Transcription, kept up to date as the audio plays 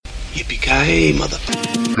Yippee-ki-yay, mother.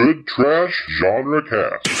 Good Trash Genre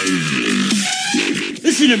Cast.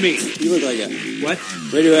 Listen to me. You look like a What?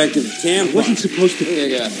 radioactive tampon. Wasn't supposed to. You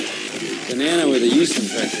look like a banana with a yeast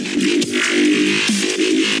infection.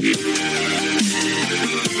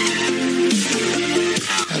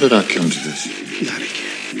 How did I come to this? Not again.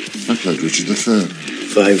 I played Richard III.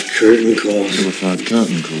 5 curtain calls. There were 5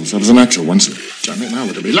 curtain calls. I was an actor once. Damn it, now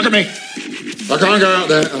look at me. Look at me! I can't go out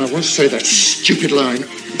there and I won't say that stupid line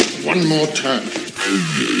one more time.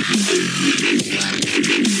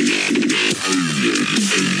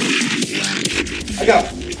 I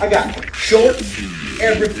got short,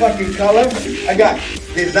 every fucking color. I got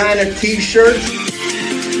designer t-shirts.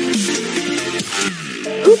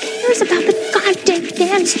 Who cares about the goddamn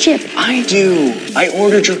dance chip? I do. I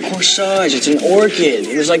ordered your corsage. It's an orchid.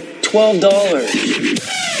 It was like $12.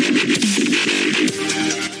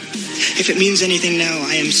 If it means anything now,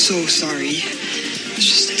 I am so sorry. It's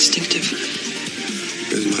just instinctive.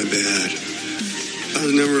 It was my bad. I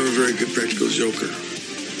was never a very good practical joker.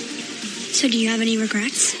 So do you have any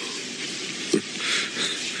regrets?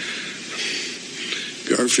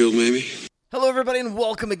 Garfield, maybe? Hello, everybody, and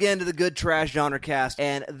welcome again to the Good Trash Genre Cast.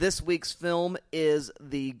 And this week's film is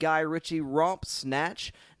the Guy Ritchie romp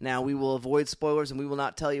Snatch. Now, we will avoid spoilers, and we will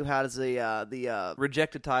not tell you how does the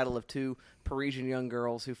rejected title of two Parisian young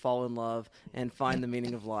girls who fall in love and find the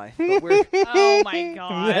meaning of life. But we're Oh my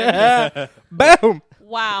god. Boom!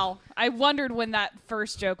 Wow. I wondered when that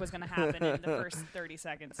first joke was going to happen in the first 30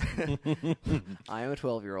 seconds. I am a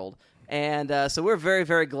 12-year-old. And so we're very,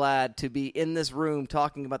 very glad to be in this room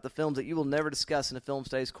talking about the films that you will never discuss in a film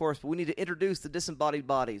studies course, but we need to introduce the disembodied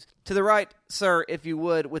bodies. To the right, sir, if you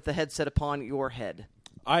would, with the headset upon your head.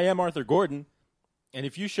 I am Arthur Gordon, and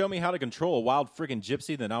if you show me how to control a wild friggin'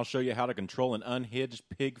 gypsy, then I'll show you how to control an unhinged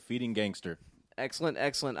pig-feeding gangster. Excellent,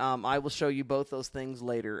 excellent. I will show you both those things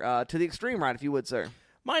later. To the extreme right, if you would, sir.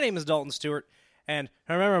 My name is Dalton Stewart, and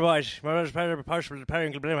remember, boys,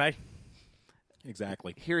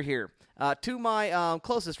 Exactly. Here, here. To my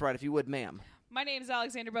closest right, if you would, ma'am. My name is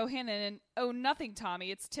Alexander Bohannon, and oh, nothing,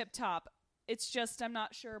 Tommy. It's tip-top. It's just I'm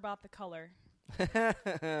not sure about the color.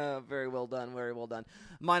 Very well done, very well done.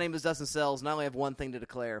 My name is Dustin Sells, and I only have one thing to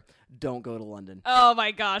declare. Don't go to London. Oh,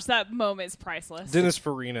 my gosh. That moment is priceless. Dennis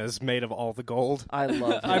Farina is made of all the gold. I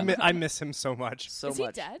love him. I miss him so much. So is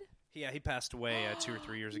much. he dead? Yeah, he passed away 2 or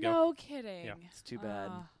 3 years ago. No kidding. Yeah. It's too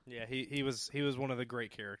bad. Yeah, he was one of the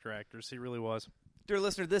great character actors. He really was. Dear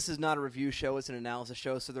listener, this is not a review show, it's an analysis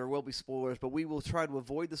show, so there will be spoilers, but we will try to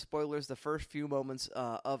avoid the spoilers the first few moments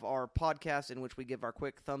of our podcast, in which we give our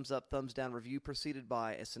quick thumbs up, thumbs down review, preceded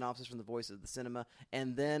by a synopsis from the voice of the cinema,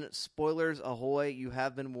 and then spoilers ahoy, you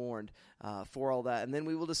have been warned for all that. And then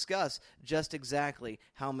we will discuss just exactly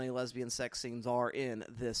how many lesbian sex scenes are in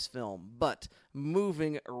this film. But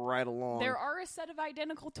moving right along. There are a set of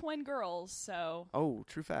identical twin girls, so... Oh,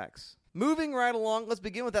 true facts. Moving right along, let's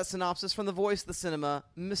begin with that synopsis from the voice of the cinema,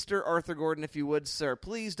 Mr. Arthur Gordon, if you would, sir.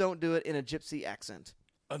 Please don't do it in a gypsy accent.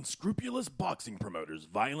 Unscrupulous boxing promoters,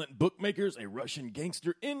 violent bookmakers, a Russian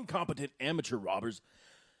gangster, incompetent amateur robbers,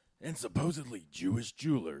 and supposedly Jewish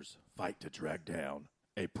jewelers fight to track down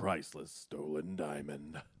a priceless stolen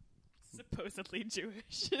diamond. Supposedly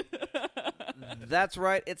Jewish. That's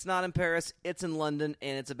right. It's not in Paris. It's in London,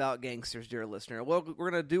 and it's about gangsters, dear listener. Well,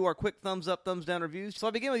 we're going to do our quick thumbs up, thumbs down reviews. So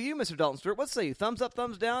I begin with you, Mr. Dalton Stewart. What say you? Thumbs up,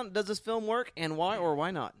 thumbs down? Does this film work, and why or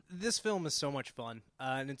why not? This film is so much fun,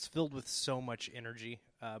 and it's filled with so much energy,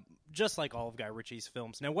 just like all of Guy Ritchie's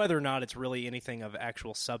films. Now, whether or not it's really anything of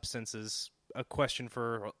actual substance is a question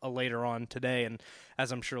for later on today, and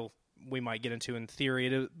as I'm sure we might get into in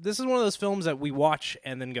theory, this is one of those films that we watch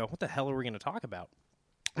and then go, what the hell are we going to talk about?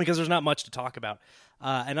 Because there's not much to talk about.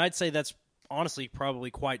 And I'd say that's honestly probably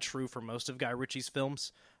quite true for most of Guy Ritchie's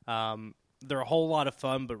films. They're a whole lot of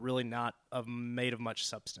fun, but really not made of much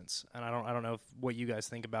substance. And I don't know what you guys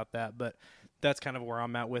think about that, but that's kind of where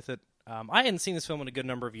I'm at with it. I hadn't seen this film in a good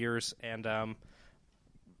number of years, and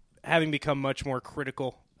having become much more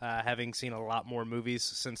critical, having seen a lot more movies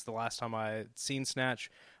since the last time I had seen Snatch,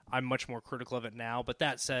 I'm much more critical of it now. But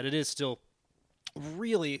that said, it is still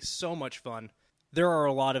really so much fun. There are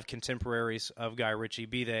a lot of contemporaries of Guy Ritchie,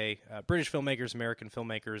 be they British filmmakers, American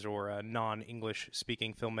filmmakers, or non-English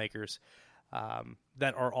speaking filmmakers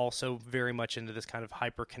that are also very much into this kind of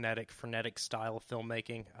hyperkinetic, frenetic style of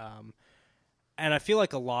filmmaking. And I feel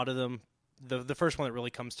like a lot of them, the first one that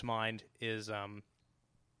really comes to mind is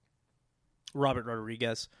Robert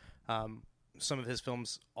Rodriguez. Some of his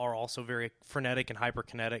films are also very frenetic and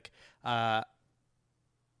hyperkinetic. And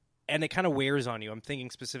it kind of wears on you. I'm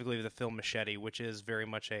thinking specifically of the film Machete, which is very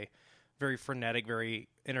much a very frenetic, very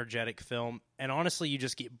energetic film. And honestly, you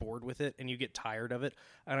just get bored with it and you get tired of it.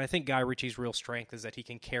 And I think Guy Ritchie's real strength is that he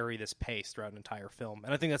can carry this pace throughout an entire film.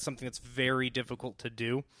 And I think that's something that's very difficult to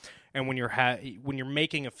do. And when you're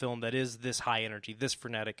making a film that is this high energy, this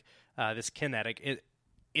frenetic, this kinetic,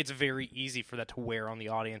 it's very easy for that to wear on the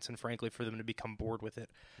audience and, frankly, for them to become bored with it.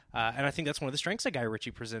 And I think that's one of the strengths that Guy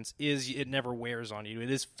Ritchie presents is it never wears on you.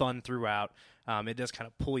 It is fun throughout. It does kind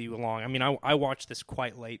of pull you along. I mean, I watched this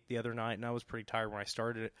quite late the other night, and I was pretty tired when I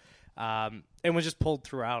started it, and was just pulled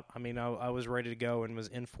throughout. I mean, I was ready to go and was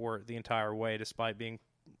in for it the entire way, despite being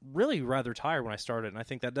really rather tired when I started. And I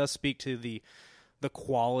think that does speak to the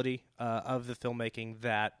quality of the filmmaking,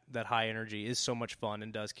 that high energy is so much fun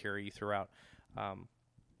and does carry you throughout.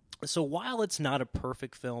 So while it's not a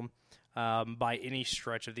perfect film by any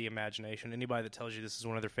stretch of the imagination, anybody that tells you this is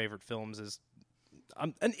one of their favorite films is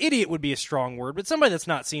an idiot would be a strong word, but somebody that's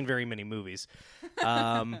not seen very many movies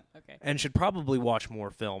and should probably watch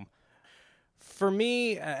more film. For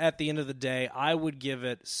me, at the end of the day, I would give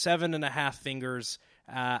it 7.5 fingers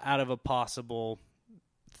out of a possible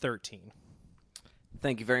 13.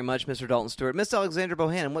 Thank you very much, Mr. Dalton Stewart. Miss Alexandra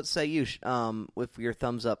Bohannon, what say you with your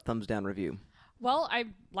thumbs up, thumbs down review? Well, I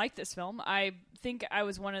like this film. I think I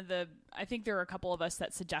was I think there were a couple of us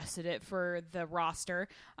that suggested it for the roster.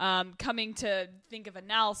 Coming to think of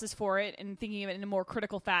analysis for it and thinking of it in a more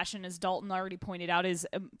critical fashion, as Dalton already pointed out, is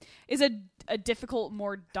a difficult,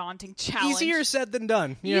 more daunting challenge. Easier said than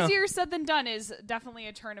done. Yeah. Easier said than done is definitely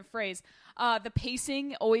a turn of phrase. The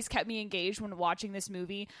pacing always kept me engaged when watching this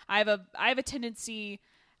movie. I have a tendency.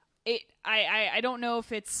 I don't know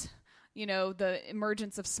if it's the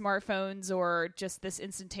emergence of smartphones or just this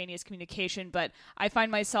instantaneous communication, but I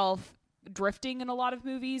find myself drifting in a lot of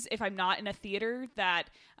movies if I'm not in a theater, that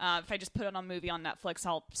if I just put on a movie on Netflix,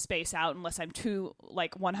 I'll space out unless I'm too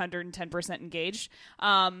 110% engaged.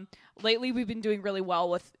 Lately we've been doing really well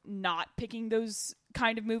with not picking those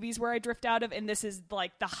kind of movies where I drift out of, and this is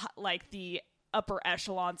the upper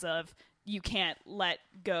echelons of you can't let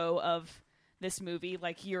go of this movie.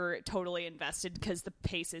 You're totally invested because the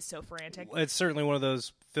pace is so frantic. It's certainly one of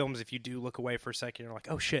those films, if you do look away for a second, you're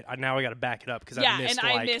like, oh shit, now I got to back it up because I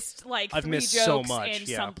missed I've 3 missed jokes so much and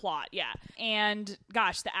some plot. Yeah. And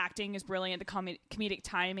gosh, the acting is brilliant. The comedic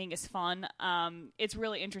timing is fun. It's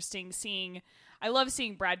really interesting I love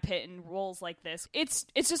seeing Brad Pitt in roles like this. It's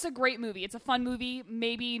just a great movie. It's a fun movie.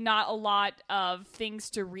 Maybe not a lot of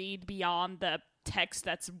things to read beyond the text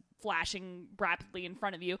that's flashing rapidly in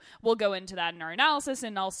front of you. We'll go into that in our analysis,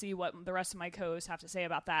 and I'll see what the rest of my co-hosts have to say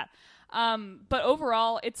about that. But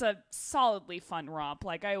overall, it's a solidly fun romp.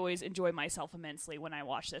 I always enjoy myself immensely when I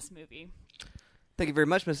watch this movie. Thank you very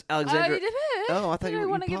much, Miss Alexandra. Oh, I thought you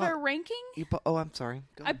want to give it a ranking? I'm sorry.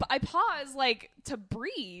 I pause to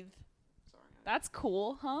breathe. That's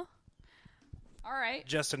cool, huh? All right.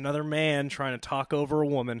 Just another man trying to talk over a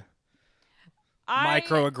woman.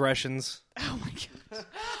 Microaggressions. Oh my god.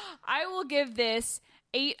 I will give this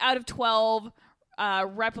 8 out of 12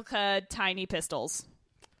 replica tiny pistols.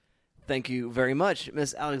 Thank you very much,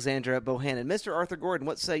 Miss Alexandra Bohannon. Mr. Arthur Gordon,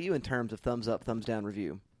 what say you in terms of thumbs up, thumbs down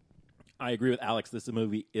review? I agree with Alex. This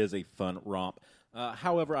movie is a fun romp.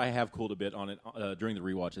 However, I have cooled a bit on it during the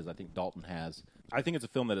rewatches. I think Dalton has. I think it's a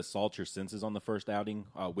film that assaults your senses on the first outing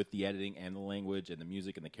with the editing and the language and the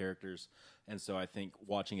music and the characters. And so I think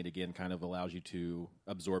watching it again kind of allows you to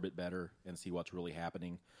absorb it better and see what's really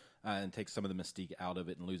happening and takes some of the mystique out of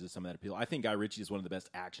it and loses some of that appeal. I think Guy Ritchie is one of the best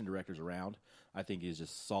action directors around. I think he's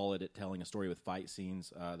just solid at telling a story with fight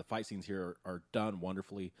scenes. The fight scenes here are done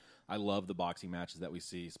wonderfully. I love the boxing matches that we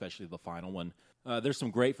see, especially the final one. There's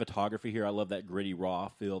some great photography here. I love that gritty, raw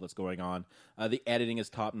feel that's going on. The editing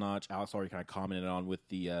is top-notch. Alex already kind of commented on with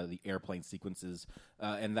the airplane sequences,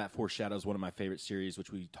 and that foreshadows one of my favorite series,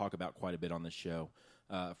 which we talk about quite a bit on this show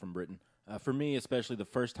from Britain. For me, especially the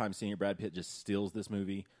first time seeing Brad Pitt just steals this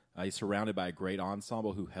movie. He's surrounded by a great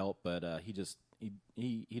ensemble who help, but he does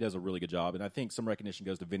a really good job. And I think some recognition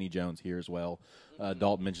goes to Vinnie Jones here as well.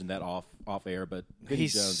 Dalton mentioned that off air, but Vinnie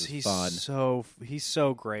Jones is fun. He's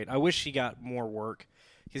so great. I wish he got more work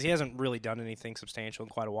because he hasn't really done anything substantial in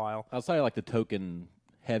quite a while. Outside of the token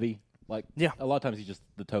heavy, a lot of times he's just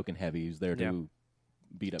the token heavy who's there to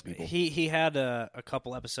beat up people. He had a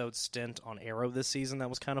couple episodes stint on Arrow this season that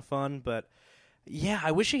was kind of fun, but yeah,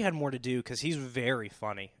 I wish he had more to do because he's very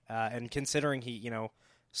funny. And considering he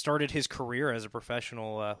started his career as a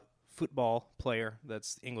professional football player.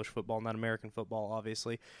 That's English football, not American football,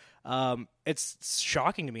 obviously. It's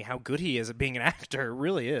shocking to me how good he is at being an actor. It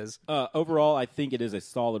really is. Overall, I think it is a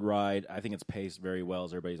solid ride. I think it's paced very well,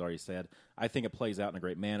 as everybody's already said. I think it plays out in a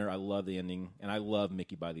great manner. I love the ending, and I love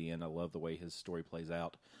Mickey by the end. I love the way his story plays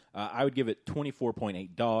out. I would give it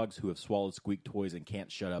 24.8 dogs who have swallowed squeak toys and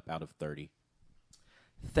can't shut up out of 30.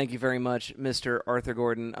 Thank you very much, Mr. Arthur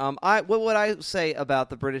Gordon. What I say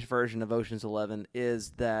about the British version of Ocean's 11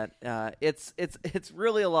 is that it's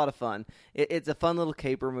really a lot of fun. It's a fun little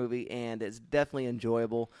caper movie, and it's definitely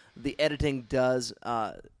enjoyable. The editing does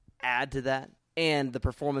add to that, and the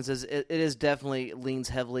performances. It is definitely leans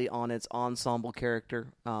heavily on its ensemble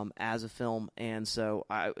character as a film, and so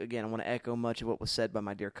I want to echo much of what was said by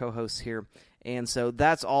my dear co-hosts here. And so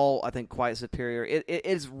that's all I think quite superior. It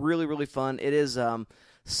is really, really fun. It is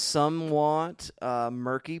somewhat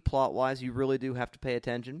murky plot-wise. You really do have to pay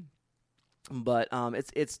attention. But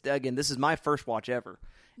it's again, this is my first watch ever.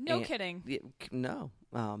 No kidding. No,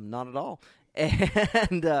 not at all.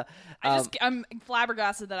 And I'm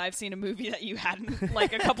flabbergasted that I've seen a movie that you hadn't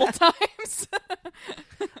like a couple times.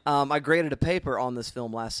 I graded a paper on this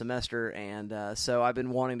film last semester, and so I've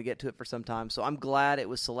been wanting to get to it for some time. So I'm glad it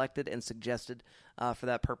was selected and suggested for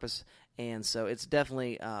that purpose. And so it's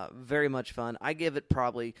definitely very much fun. I give it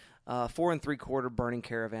probably 4 3/4 burning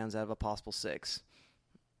caravans out of a possible 6.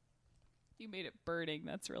 You made it burning.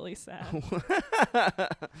 That's really sad.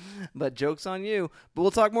 But joke's on you. But we'll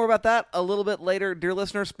talk more about that a little bit later. Dear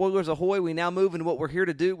listener, spoilers ahoy. We now move into what we're here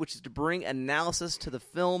to do, which is to bring analysis to the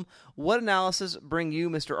film. What analysis bring you,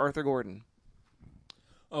 Mr. Arthur Gordon?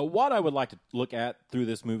 What I would like to look at through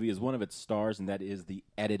this movie is one of its stars, and that is the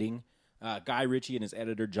editing. Guy Ritchie and his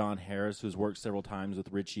editor, John Harris, who's worked several times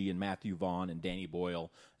with Ritchie and Matthew Vaughn and Danny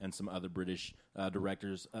Boyle and some other British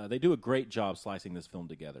directors. They do a great job slicing this film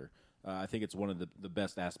together. I think it's one of the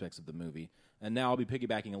best aspects of the movie. And now I'll be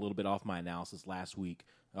piggybacking a little bit off my analysis last week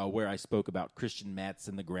where I spoke about Christian Metz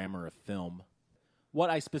and the grammar of film. What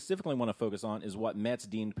I specifically want to focus on is what Metz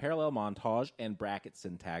deemed parallel montage and bracket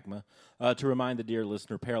syntagma. To remind the dear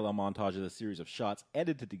listener, parallel montage is a series of shots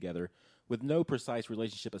edited together with no precise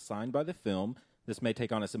relationship assigned by the film. This may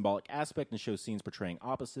take on a symbolic aspect and show scenes portraying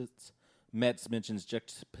opposites. Metz mentions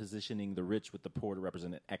juxtapositioning the rich with the poor to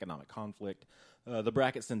represent an economic conflict. The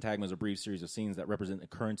bracket syntagma is a brief series of scenes that represent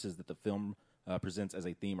occurrences that the film presents as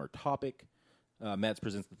a theme or topic. Metz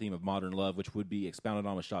presents the theme of modern love, which would be expounded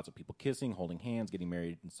on with shots of people kissing, holding hands, getting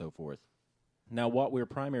married, and so forth. Now, what we're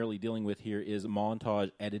primarily dealing with here is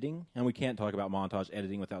montage editing, and we can't talk about montage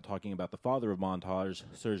editing without talking about the father of montage,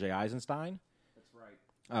 Sergei Eisenstein. That's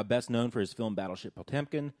right. Best known for his film Battleship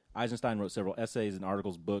Potemkin, Eisenstein wrote several essays and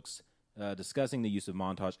articles, books, discussing the use of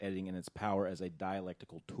montage editing and its power as a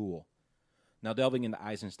dialectical tool. Now, delving into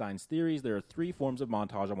Eisenstein's theories, there are 3 forms of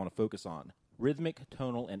montage I want to focus on: rhythmic,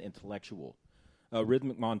 tonal, and intellectual.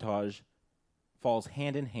 Rhythmic montage falls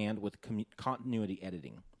hand in hand with continuity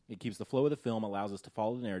editing. It keeps the flow of the film, allows us to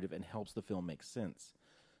follow the narrative, and helps the film make sense.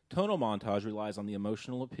 Tonal montage relies on the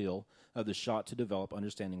emotional appeal of the shot to develop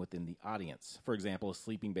understanding within the audience. For example, a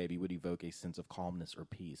sleeping baby would evoke a sense of calmness or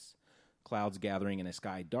peace. Clouds gathering and a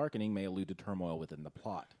sky darkening may allude to turmoil within the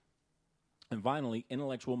plot. And finally,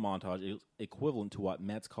 intellectual montage is equivalent to what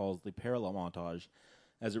Metz calls the parallel montage,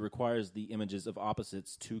 as it requires the images of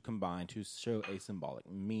opposites to combine to show a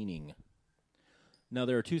symbolic meaning. Now,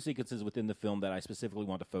 there are 2 sequences within the film that I specifically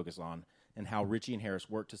want to focus on, and how Ritchie and Harris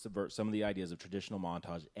work to subvert some of the ideas of traditional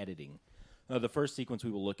montage editing. The first sequence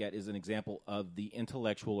we will look at is an example of the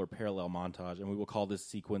intellectual or parallel montage, and we will call this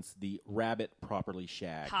sequence the Rabbit Properly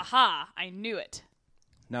Shagged. Ha! I knew it.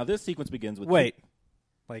 Now, this sequence begins with... Wait.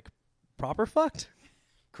 Like, proper fucked?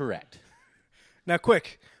 Correct. Now,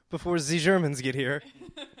 quick, before the Germans get here.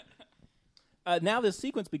 Now this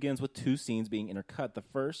sequence begins with 2 scenes being intercut. The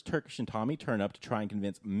first, Turkish and Tommy turn up to try and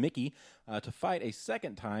convince Mickey to fight a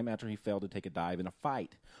second time after he failed to take a dive in a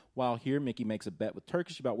fight. While here, Mickey makes a bet with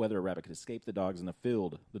Turkish about whether a rabbit could escape the dogs in the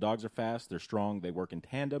field. The dogs are fast, they're strong, they work in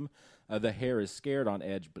tandem. The hare is scared, on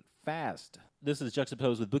edge, but fast. This is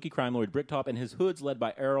juxtaposed with bookie crime lord Bricktop and his hoods led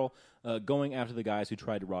by Errol going after the guys who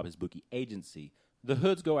tried to rob his bookie agency. The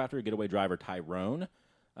hoods go after a getaway driver, Tyrone.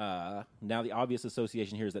 Now the obvious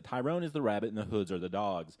association here is that Tyrone is the rabbit and the hoods are the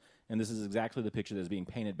dogs, and this is exactly the picture that is being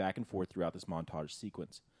painted back and forth throughout this montage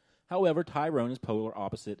sequence. However, Tyrone is polar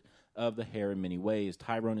opposite of the hare in many ways.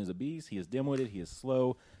 Tyrone is a beast, he is dim-witted, he is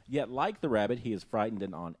slow, yet like the rabbit, he is frightened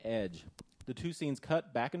and on edge. The 2 scenes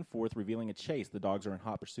cut back and forth, revealing a chase. The dogs are in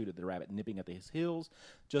hot pursuit of the rabbit, nipping at his heels,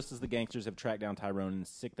 just as the gangsters have tracked down Tyrone and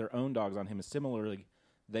sicked their own dogs on him, as similarly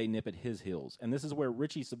they nip at his heels. And this is where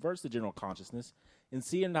Ritchie subverts the general consciousness In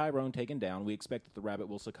seeing Tyrone taken down, we expect that the rabbit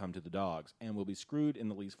will succumb to the dogs and will be screwed in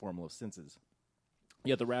the least formal of senses.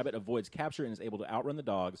 Yet the rabbit avoids capture and is able to outrun the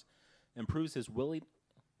dogs and proves his wiliness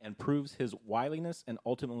and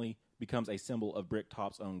ultimately becomes a symbol of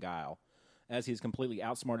Bricktop's own guile, as he has completely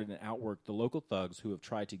outsmarted and outworked the local thugs who have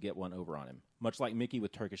tried to get one over on him. Much like Mickey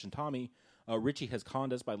with Turkish and Tommy, Richie has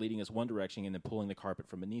conned us by leading us one direction and then pulling the carpet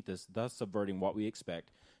from beneath us, thus subverting what we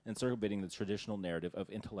expect and circumventing the traditional narrative of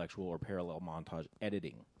intellectual or parallel montage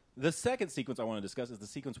editing. The second sequence I want to discuss is the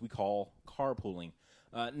sequence we call carpooling.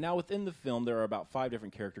 Now, within the film, there are about 5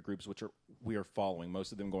 different character groups we are following,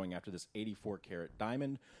 most of them going after this 84-carat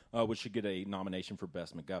diamond, which should get a nomination for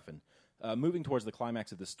Best MacGuffin. Moving towards the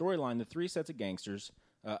climax of the storyline, the 3 sets of gangsters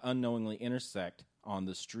unknowingly intersect on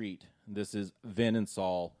the street. This is Vin and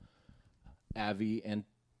Saul, Avi and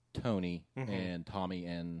Tony, and Tommy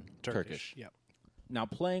and Turkish. Yep. Now,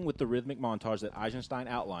 playing with the rhythmic montage that Eisenstein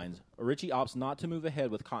outlines, Ritchie opts not to move ahead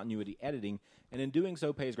with continuity editing, and in doing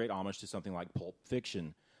so pays great homage to something like Pulp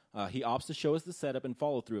Fiction. He opts to show us the setup and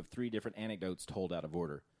follow-through of 3 different anecdotes told out of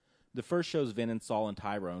order. The first shows Vin and Saul and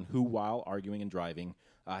Tyrone, who, while arguing and driving,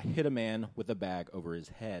 hit a man with a bag over his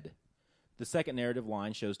head. The second narrative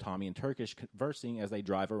line shows Tommy and Turkish conversing as they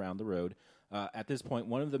drive around the road. At this point,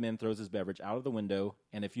 one of the men throws his beverage out of the window,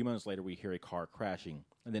 and a few moments later we hear a car crashing.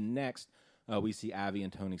 And then next, we see Avi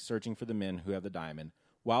and Tony searching for the men who have the diamond.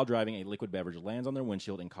 While driving, a liquid beverage lands on their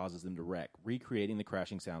windshield and causes them to wreck, recreating the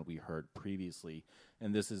crashing sound we heard previously.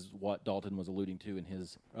 And this is what Dalton was alluding to in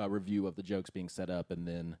his review of the jokes being set up and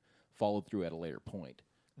then followed through at a later point.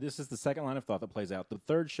 This is the second line of thought that plays out. The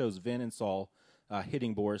third shows Vin and Saul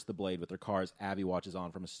hitting Boris the Blade with their cars. Avi watches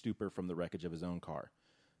on from a stupor from the wreckage of his own car.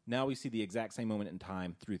 Now we see the exact same moment in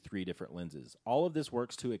time through 3 different lenses. All of this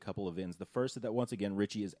works to a couple of ends. The first is that, once again,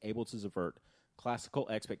 Ritchie is able to subvert classical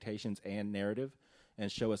expectations and narrative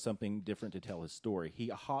and show us something different to tell his story. He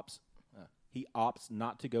opts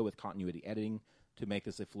not to go with continuity editing to make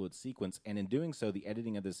this a fluid sequence, and in doing so, the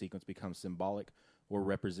editing of this sequence becomes symbolic or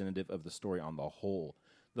representative of the story on the whole.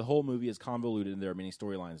 The whole movie is convoluted, and there are many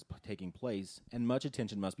storylines taking place, and much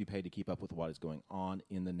attention must be paid to keep up with what is going on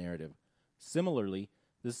in the narrative. Similarly,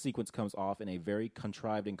 this sequence comes off in a very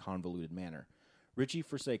contrived and convoluted manner. Ritchie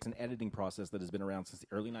forsakes an editing process that has been around since the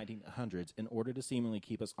early 1900s in order to seemingly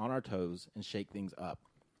keep us on our toes and shake things up.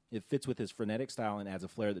 It fits with his frenetic style and adds a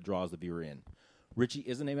flair that draws the viewer in. Ritchie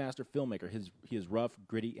isn't a master filmmaker. He is rough,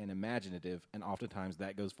 gritty, and imaginative, and oftentimes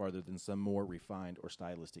that goes farther than some more refined or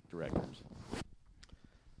stylistic directors.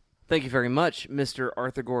 Thank you very much, Mr.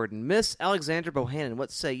 Arthur Gordon. Miss Alexandra Bohannon,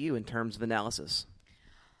 what say you in terms of analysis?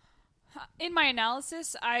 In my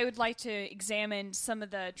analysis, I would like to examine some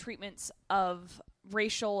of the treatments of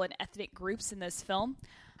racial and ethnic groups in this film.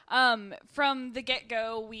 From the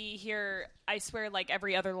get-go, we hear, I swear, like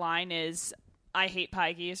every other line is, "I hate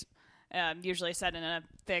pikeys," usually said in a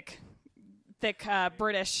thick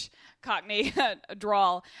British Cockney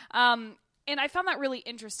drawl. And I found that really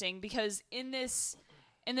interesting because in this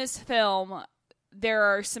film, there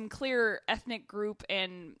are some clear ethnic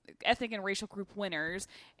and racial group winners,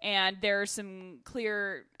 and there are some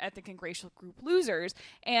clear ethnic and racial group losers.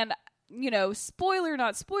 And, spoiler,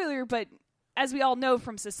 not spoiler, but as we all know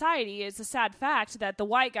from society, it's a sad fact that the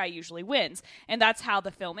white guy usually wins. And that's how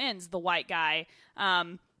the film ends. The white guy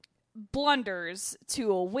blunders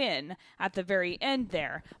to a win at the very end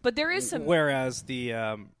there. But there is some... Whereas the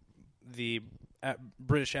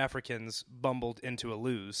British Africans bumbled into a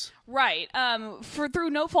lose. Right. Through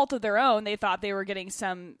no fault of their own, they thought they were getting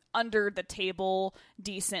some under-the-table,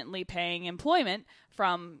 decently paying employment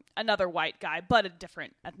from another white guy, but a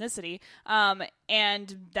different ethnicity.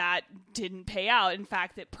 And that didn't pay out. In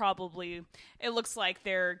fact, it looks like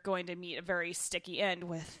they're going to meet a very sticky end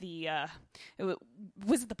with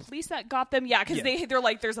was it the police that got them? Yeah, because they're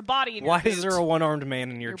like, there's a body in your Why boot. Is there a one-armed man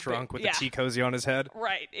in your trunk with a tea cozy on his head?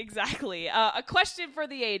 Right, exactly. A question for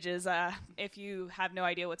the ages, if you have no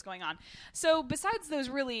idea what's going on. So besides those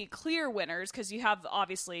really clear winners, because you have,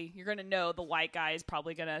 obviously, you're going to know the white guy is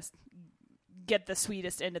probably going to get the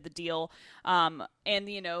sweetest end of the deal, and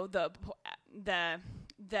the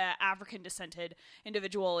African descended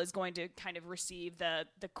individual is going to kind of receive the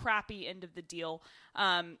crappy end of the deal,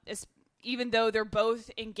 even though they're both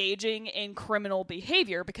engaging in criminal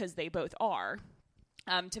behavior, because they both are.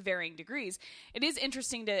 to varying degrees. It is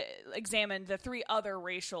interesting to examine the three other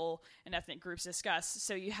racial and ethnic groups discussed.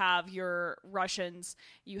 So you have your Russians,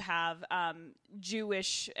 you have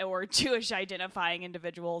Jewish or Jewish identifying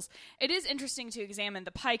individuals. It is interesting to examine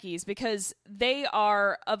the Pikeys because they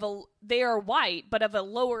are white, but of a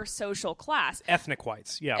lower social class. Ethnic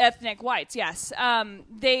whites, yeah. Ethnic whites, yes.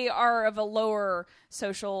 They are of a lower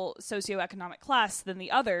socioeconomic class than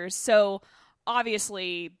the others. So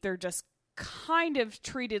obviously they're just kind of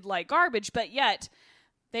treated like garbage, but yet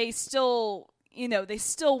they still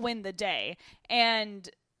win the day and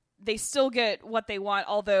they still get what they want,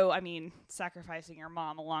 although, I mean, sacrificing your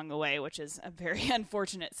mom along the way, which is a very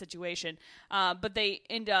unfortunate situation. But they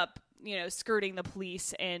end up, skirting the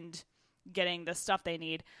police and getting the stuff they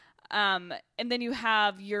need. And then you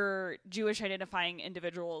have your Jewish identifying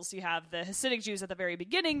individuals. You have the Hasidic Jews at the very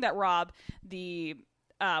beginning that rob the,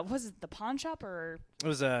 was it the pawn shop or? It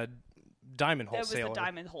was a diamond wholesale. It was the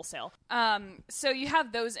diamond wholesale. So you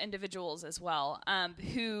have those individuals as well,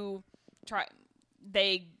 who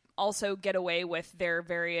they also get away with their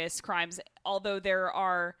various crimes, although there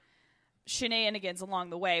are shenanigans along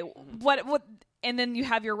the way. And then you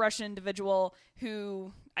have your Russian individual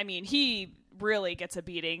who, I mean, he really gets a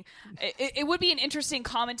beating. It would be an interesting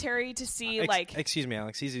commentary to see, Excuse me,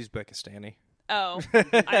 Alex. He's Uzbekistani. Oh,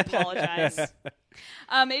 I apologize.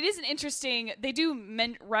 It is an interesting. They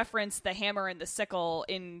do reference the hammer and the sickle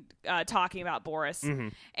in talking about Boris,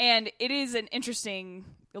 and it is an interesting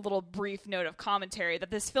little brief note of commentary that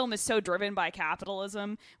this film is so driven by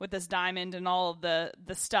capitalism with this diamond and all of the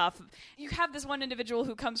stuff. You have this one individual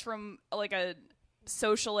who comes from like a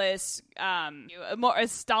socialist, a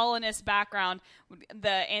Stalinist background,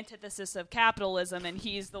 the antithesis of capitalism, and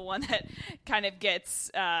he's the one that kind of gets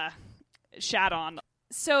shat on.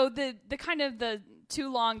 So the kind of the too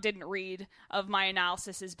long didn't read of my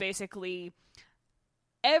analysis is basically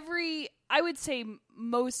I would say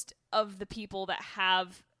most of the people that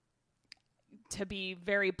have, to be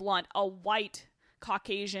very blunt, a white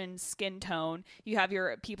Caucasian skin tone. You have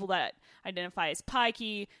your people that identify as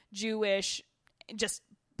Pikey, Jewish, just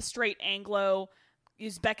straight Anglo,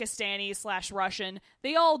 Uzbekistani/Russian.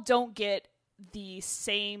 They all don't get the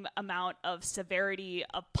same amount of severity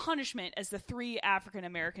of punishment as the three African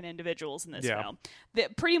American individuals in this film.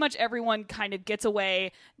 Pretty much everyone kind of gets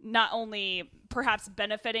away, not only perhaps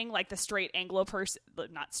benefiting like the straight Anglo person,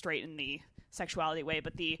 not straight in the sexuality way,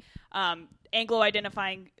 but the Anglo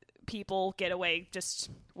identifying people get away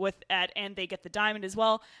just with that, and they get the diamond as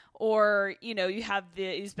well. Or, you have the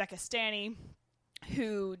Uzbekistani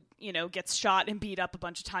who, gets shot and beat up a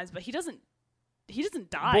bunch of times, but he doesn't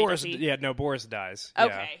die. Boris, does he? Boris dies.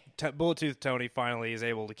 Okay. Yeah. Bullet-Tooth Tony finally is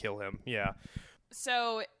able to kill him. Yeah.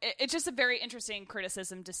 So it's just a very interesting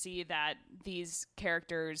criticism to see that these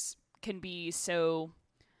characters can be so.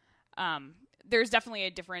 There's definitely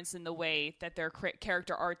a difference in the way that their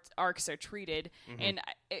character arcs are treated, and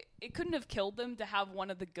it couldn't have killed them to have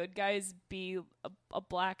one of the good guys be a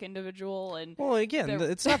black individual. And well, again,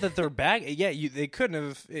 it's not that they're bad. Yeah, it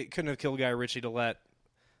couldn't have killed Guy Ritchie to let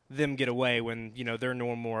them get away when they're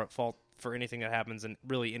no more at fault for anything that happens than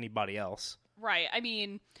really anybody else. Right. I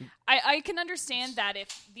mean, I can understand that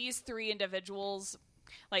if these three individuals,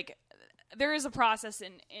 like, there is a process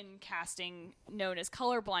in casting known as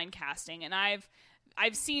colorblind casting, and I've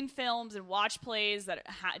seen films and watched plays that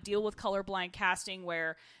deal with colorblind casting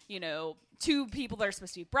where, two people that are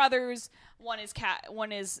supposed to be brothers, one is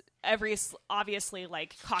obviously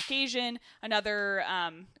like Caucasian, another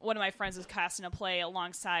one of my friends was cast in a play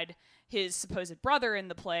alongside his supposed brother in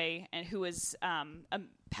the play, and who is a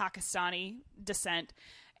Pakistani descent,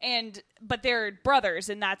 but they're brothers,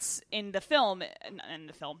 and that's in the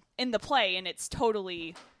play, and it's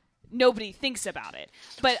totally, nobody thinks about it.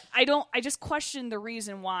 But I just question the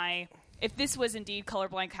reason why, if this was indeed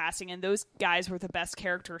colorblind casting and those guys were the best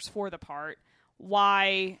characters for the part,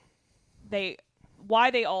 why they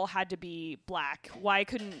all had to be black. Why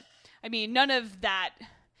couldn't, I mean, none of that,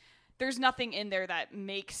 there's nothing in there that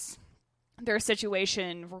makes their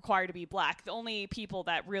situation require to be black. The only people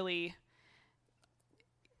that really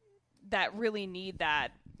need that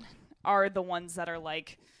are the ones that are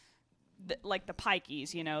like the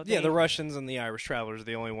Pikeys, the Russians and the Irish travelers are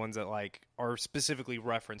the only ones that are specifically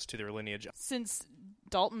referenced to their lineage. Since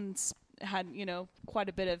Dalton's had, quite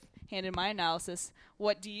a bit of hand in my analysis,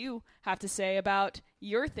 what do you have to say about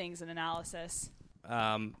your things in analysis?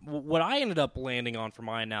 What I ended up landing on for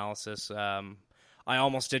my analysis, I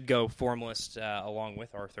almost did go formalist along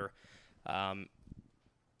with Arthur.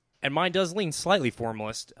 And mine does lean slightly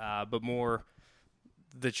formalist, but more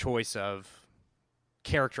the choice of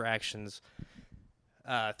character actions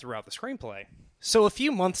throughout the screenplay. So a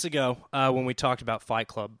few months ago, when we talked about Fight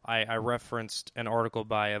Club, I referenced an article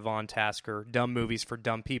by Yvonne Tasker, Dumb Movies for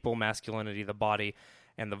Dumb People, Masculinity, the Body,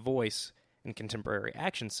 and the Voice in Contemporary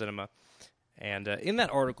Action Cinema. And in that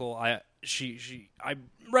article, I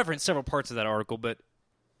referenced several parts of that article, but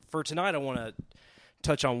for tonight I want to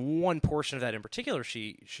touch on one portion of that in particular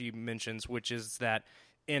she mentions, which is that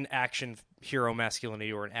in action hero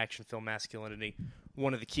masculinity or in action film masculinity,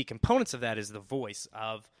 one of the key components of that is the voice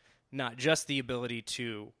of not just the ability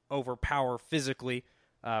to overpower physically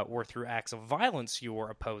or through acts of violence your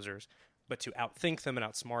opposers, but to outthink them and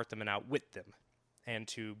outsmart them and outwit them, and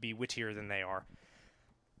to be wittier than they are.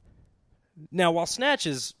 Now, while Snatch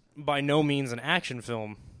is by no means an action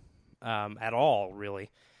film at all, really,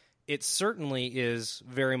 it certainly is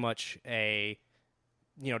very much a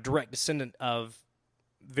direct descendant of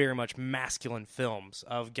very much masculine films,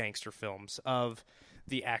 of gangster films, of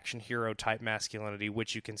the action hero type masculinity,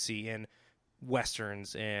 which you can see in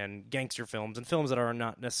westerns and gangster films and films that are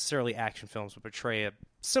not necessarily action films but portray a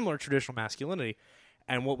similar traditional masculinity.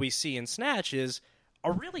 And what we see in Snatch is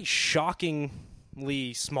a really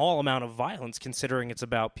shockingly small amount of violence, considering it's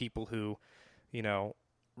about people who,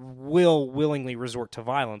 will willingly resort to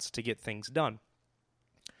violence to get things done.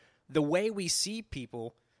 The way we see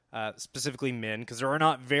people, specifically men, because there are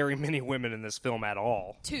not very many women in this film at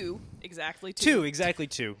all. Two.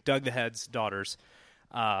 Doug the Head's daughters,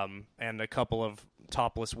 and a couple of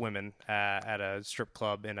topless women at a strip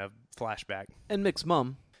club in a flashback. And Mick's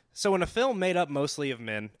mom. So in a film made up mostly of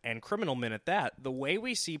men, and criminal men at that, the way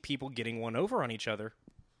we see people getting one over on each other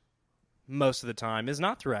most of the time is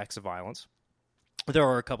not through acts of violence. There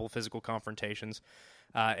are a couple of physical confrontations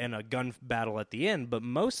and a gun battle at the end, but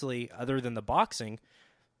mostly, other than the boxing,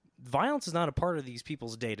 violence is not a part of these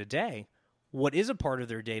people's day-to-day. What is a part of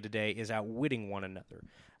their day-to-day is outwitting one another.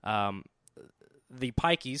 The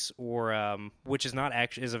pikeys, or which is not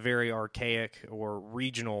actually is a very archaic or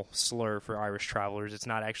regional slur for Irish travelers. It's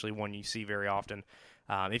not actually one you see very often.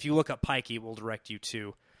 If you look up pikey, it will direct you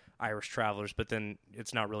to Irish travelers, but then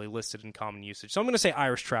it's not really listed in common usage. So I'm going to say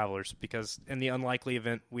Irish travelers, because in the unlikely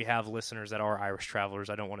event we have listeners that are Irish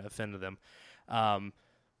travelers, I don't want to offend them.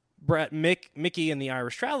 Mickey and the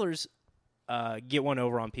Irish travelers get one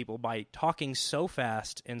over on people by talking so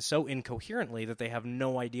fast and so incoherently that they have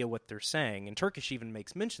no idea what they're saying. And Turkish even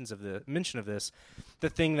makes mention of this. The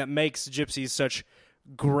thing that makes gypsies such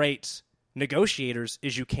great negotiators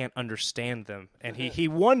is you can't understand them. And he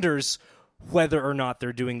wonders whether or not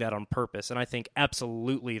they're doing that on purpose. And I think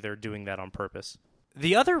absolutely they're doing that on purpose.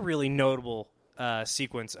 The other really notable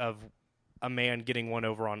sequence of a man getting one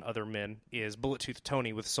over on other men is Bullet Tooth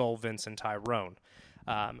Tony with Sol, Vince, and Tyrone.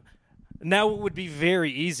 Now, it would be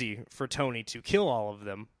very easy for Tony to kill all of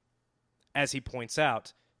them. As he points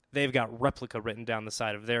out, they've got replica written down the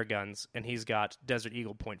side of their guns, and he's got Desert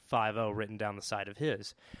Eagle .50 written down the side of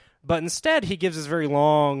his. But instead, he gives this very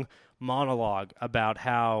long monologue about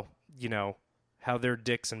how they're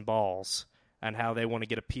dicks and balls, and how they want to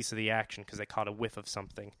get a piece of the action because they caught a whiff of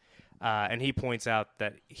something. And he points out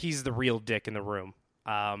that he's the real dick in the room,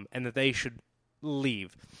 and that they should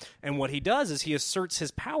leave. And what he does is he asserts his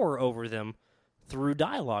power over them through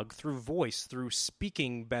dialogue, through voice, through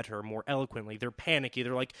speaking better, more eloquently. They're panicky.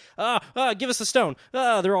 They're like, give us a stone.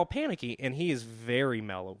 They're all panicky. And he is very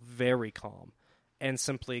mellow, very calm, and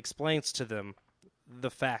simply explains to them the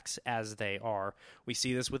facts as they are. We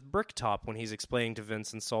see this with Bricktop when he's explaining to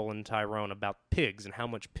Vince and Sol and Tyrone about pigs and how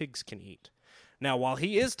much pigs can eat. Now, while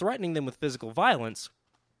he is threatening them with physical violence,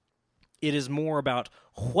 it is more about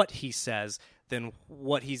what he says than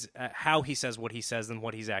how he says what he says than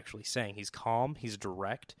what he's actually saying. He's calm, he's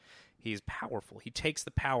direct, he's powerful. He takes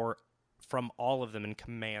the power from all of them and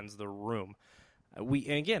commands the room.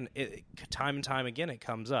 Time and time again, it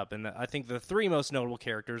comes up. And I think the three most notable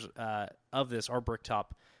characters of this are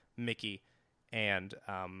Bricktop, Mickey, and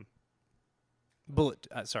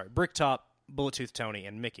Bricktop, Bullet Tooth Tony,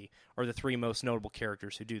 and Mickey are the three most notable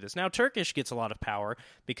characters who do this. Now, Turkish gets a lot of power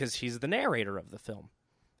because he's the narrator of the film.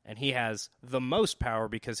 And he has the most power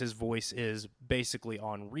because his voice is basically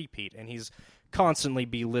on repeat. And he's constantly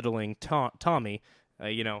belittling Tommy. What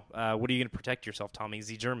are you going to protect yourself, Tommy?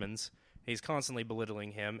 The Germans. He's constantly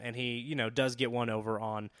belittling him. And he, does get one over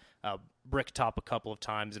on Bricktop a couple of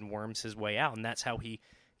times and worms his way out. And that's how he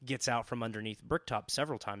gets out from underneath Bricktop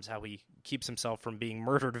several times. How he keeps himself from being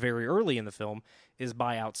murdered very early in the film is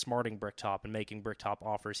by outsmarting Bricktop and making Bricktop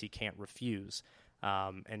offers he can't refuse.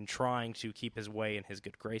 And trying to keep his way in his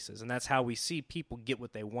good graces. And that's how we see people get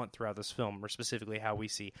what they want throughout this film, or specifically how we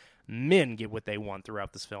see men get what they want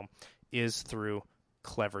throughout this film, is through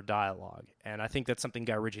clever dialogue. And I think that's something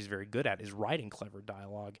Guy Ritchie's very good at, is writing clever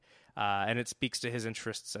dialogue. And it speaks to his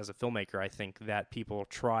interests as a filmmaker, I think, that people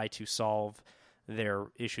try to solve their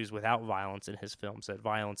issues without violence in his films, that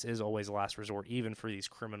violence is always a last resort, even for these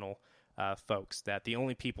criminal folks, that the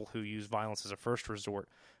only people who use violence as a first resort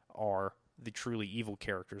are the truly evil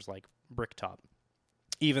characters like Bricktop.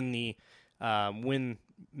 Even when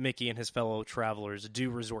Mickey and his fellow travelers do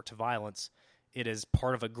resort to violence, it is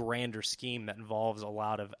part of a grander scheme that involves a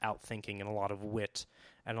lot of outthinking and a lot of wit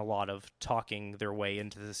and a lot of talking their way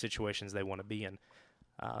into the situations they want to be in.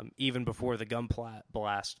 Even before the gun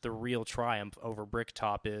blast, the real triumph over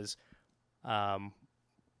Bricktop is, I'll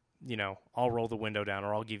roll the window down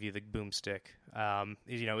or I'll give you the boomstick.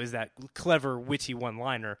 Is that clever, witty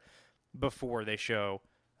one-liner before they show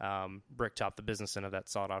Bricktop the businessman of that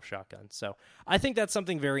sawed-off shotgun. So I think that's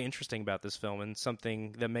something very interesting about this film, and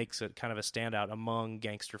something that makes it kind of a standout among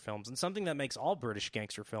gangster films, and something that makes all British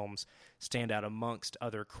gangster films stand out amongst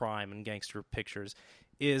other crime and gangster pictures,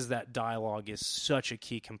 is that dialogue is such a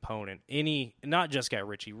key component. Not just Guy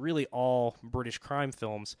Ritchie, really all British crime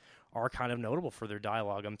films are kind of notable for their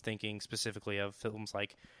dialogue. I'm thinking specifically of films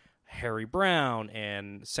like Harry Brown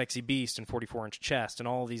and Sexy Beast and 44-Inch Chest and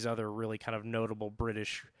all these other really kind of notable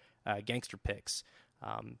British gangster picks.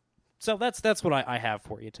 So that's what I have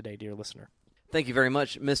for you today, dear listener. Thank you very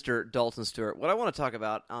much, Mr. Dalton Stewart. What I want to talk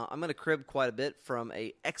about, I'm going to crib quite a bit from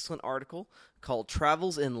an excellent article called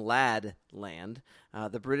Travels in Ladland,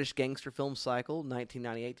 the British Gangster Film Cycle,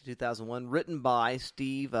 1998 to 2001, written by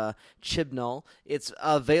Steve Chibnall. It's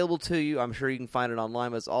available to you. I'm sure you can find it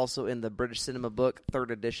online, but it's also in the British Cinema Book,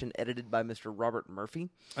 3rd edition, edited by Mr. Robert Murphy.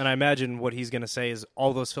 And I imagine what he's going to say is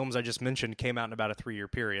all those films I just mentioned came out in about a 3-year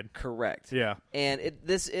period. Correct. Yeah. And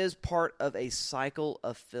this is part of a cycle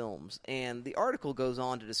of films. And the article goes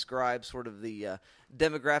on to describe sort of the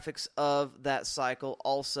demographics of that cycle,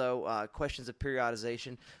 also questions of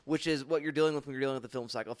periodization, which is what you're dealing with when you're dealing with the film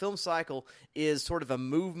cycle. A film cycle is sort of a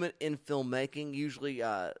movement in filmmaking, usually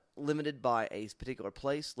limited by a particular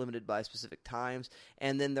place, limited by specific times,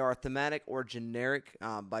 and then there are thematic or generic,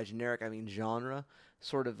 by generic I mean genre,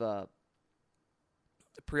 sort of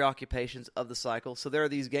preoccupations of the cycle. So there are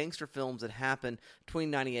these gangster films that happen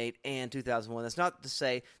between 98 and 2001. That's not to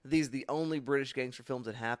say that these are the only British gangster films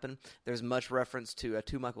that happen. There's much reference to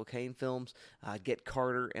two Michael Caine films, Get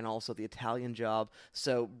Carter and also The Italian Job.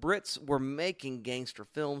 So Brits were making gangster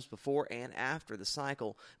films before and after the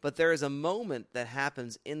cycle, but there is a moment that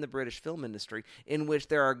happens in the British film industry in which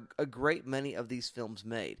there are a great many of these films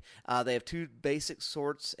made. They have two basic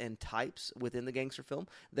sorts and types within the gangster film.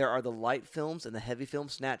 There are the light films and the heavy films,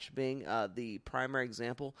 Snatch being the primary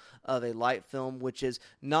example of a light film, which is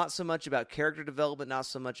not so much about character development, not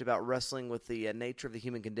so much about wrestling with the nature of the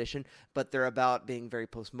human condition, but they're about being very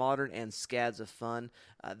postmodern and scads of fun.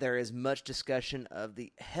 There is much discussion of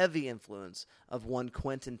the heavy influence of one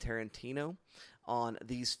Quentin Tarantino on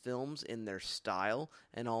these films in their style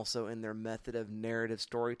and also in their method of narrative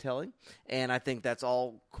storytelling, and I think that's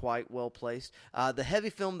all quite well placed. The heavy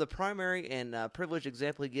film, the primary and privileged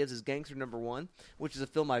example he gives is Gangster No. 1, which is a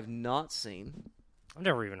film I've not seen. I've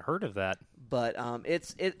never even heard of that. But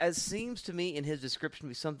it seems to me in his description to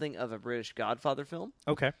be something of a British Godfather film.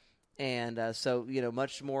 Okay. And so,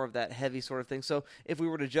 much more of that heavy sort of thing. So if we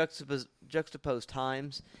were to juxtapose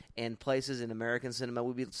times and places in American cinema,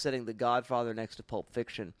 we'd be setting The Godfather next to Pulp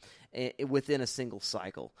Fiction within a single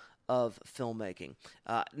cycle of filmmaking.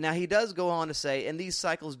 Now, he does go on to say, and these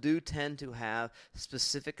cycles do tend to have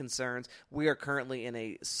specific concerns. We are currently in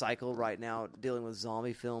a cycle right now dealing with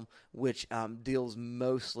zombie film, which deals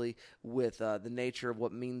mostly with the nature of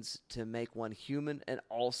what it means to make one human and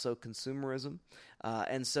also consumerism.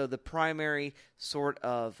 And so the primary sort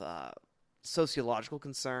of sociological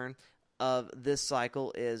concern of this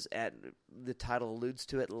cycle is, the title alludes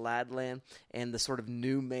to it, Ladland, and the sort of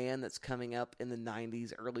new man that's coming up in the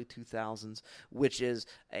 90s, early 2000s, which is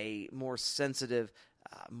a more sensitive,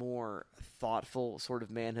 more thoughtful sort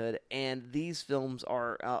of manhood. And these films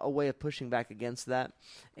are a way of pushing back against that.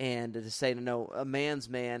 And to say, no, a man's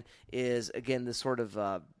man is, again, this sort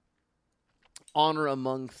of honor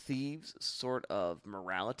among thieves sort of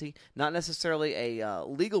morality. Not necessarily a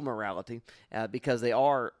legal morality, because they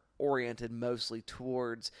are oriented mostly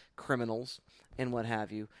towards criminals and what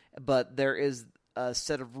have you, but there is a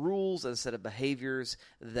set of rules and a set of behaviors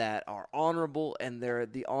that are honorable, and they're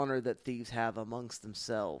the honor that thieves have amongst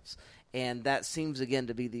themselves. And that seems, again,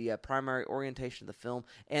 to be the primary orientation of the film,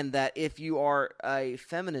 and that if you are a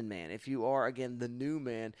feminine man, if you are, again, the new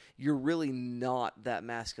man, you're really not that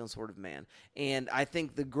masculine sort of man. And I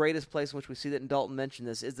think the greatest place in which we see that, and Dalton mentioned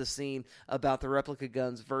this, is the scene about the replica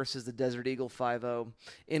guns versus the Desert Eagle 5.0,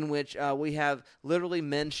 in which we have literally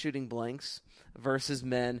men shooting blanks versus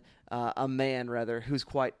a man who's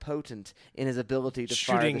quite potent in his ability to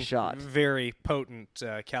fire the shot. Very potent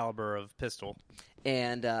caliber of pistol.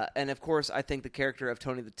 And of course, I think the character of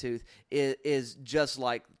Tony the Tooth is just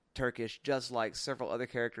like Turkish, just like several other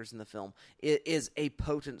characters in the film. It is a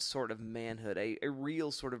potent sort of manhood, a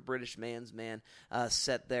real sort of British man's man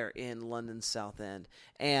set there in London's South End.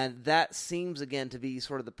 And that seems, again, to be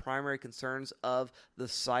sort of the primary concerns of the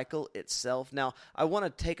cycle itself. Now, I want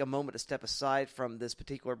to take a moment to step aside from this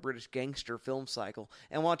particular British gangster film cycle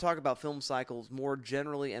and want to talk about film cycles more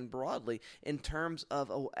generally and broadly in terms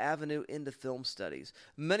of an avenue into film studies.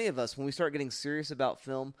 Many of us, when we start getting serious about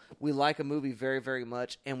film, we like a movie very, very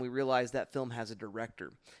much, and we realize that film has a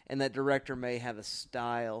director, and that director may have a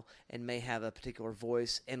style and may have a particular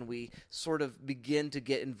voice, and we sort of begin to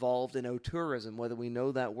get involved in auteurism, whether we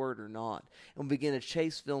know that word or not, and we begin to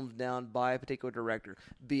chase films down by a particular director,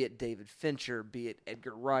 be it David Fincher, be it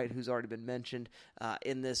Edgar Wright, who's already been mentioned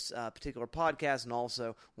in this particular podcast, and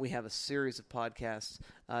also we have a series of podcasts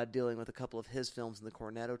dealing with a couple of his films in the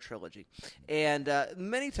Cornetto trilogy. And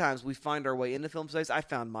many times we find our way into film studies. I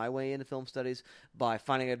found my way into film studies by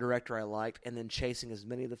finding a director I liked and then chasing as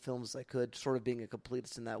many of the films as I could, sort of being a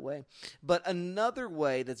completist in that way. But another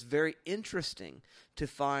way that's very interesting to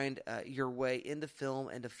find your way into film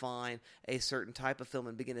and to find a certain type of film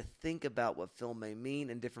and begin to think about what film may mean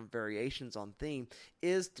and different variations on theme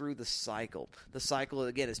is through the cycle. The cycle,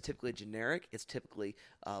 again, is typically generic. It's typically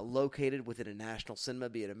located within a national cinema,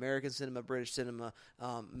 be it American cinema, British cinema,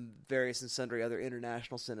 various and sundry other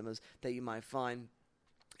international cinemas that you might find.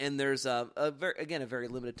 And there's a very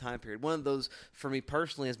limited time period. One of those, for me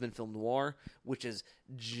personally, has been film noir, which is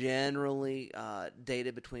generally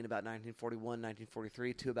dated between about 1941,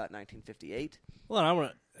 1943 to about 1958. Well, I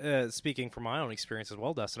want to, speaking from my own experience as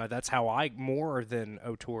well, Dustin, that's how I, more than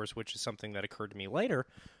auteurs, which is something that occurred to me later,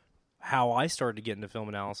 how I started to get into film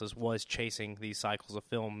analysis was chasing these cycles of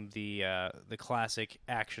film. The classic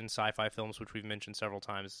action sci-fi films, which we've mentioned several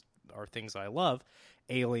times, are things I love.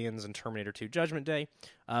 Aliens and Terminator 2 Judgment Day,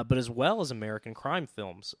 but as well as American crime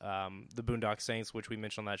films. The Boondock Saints, which we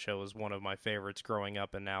mentioned on that show, is one of my favorites growing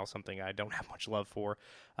up and now something I don't have much love for,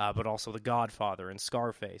 but also The Godfather and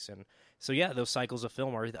Scarface. And so, yeah, those cycles of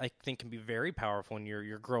film I think can be very powerful when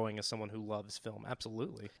you're growing as someone who loves film.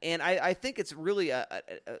 Absolutely. And I think it's really a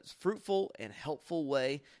fruitful and helpful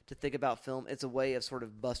way to think about film. It's a way of sort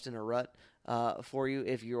of busting a rut for you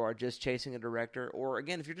if you are just chasing a director, or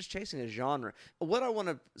again, if you're just chasing a genre. What I want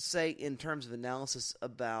to say in terms of analysis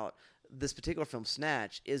about this particular film,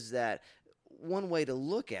 Snatch, is that one way to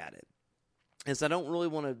look at it is I don't really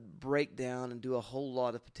want to break down and do a whole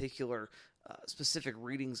lot of particular specific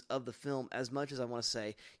readings of the film as much as I want to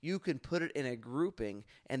say you can put it in a grouping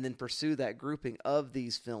and then pursue that grouping of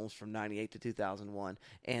these films from 98 to 2001,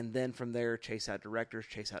 and then from there chase out directors,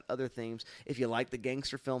 chase out other themes. If you like the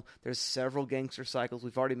gangster film, there's several gangster cycles.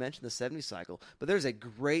 We've already mentioned the 70s cycle, but there's a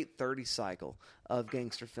great 30s cycle of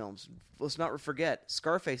gangster films. Let's not forget,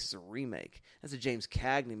 Scarface is a remake. That's a James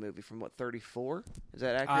Cagney movie from, 34? Is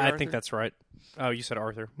that accurate, I think that's right. Oh, you said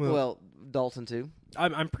Arthur. Well, Dalton, too.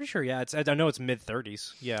 I'm pretty sure, yeah. I know it's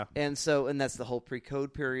mid-30s, yeah. And that's the whole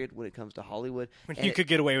pre-code period when it comes to Hollywood. When you could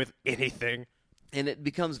get away with anything. And it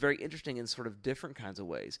becomes very interesting in sort of different kinds of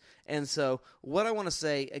ways. And so what I want to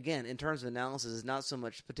say, again, in terms of analysis, is not so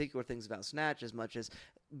much particular things about Snatch as much as,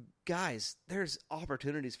 guys, there's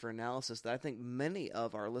opportunities for analysis that I think many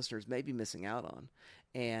of our listeners may be missing out on.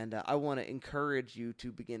 And I want to encourage you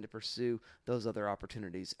to begin to pursue those other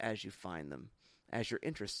opportunities as you find them, as your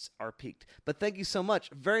interests are piqued. But thank you so much,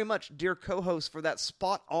 very much, dear co-host, for that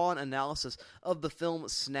spot-on analysis of the film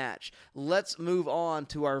Snatch. Let's move on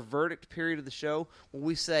to our verdict period of the show, when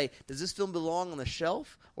we say, does this film belong on the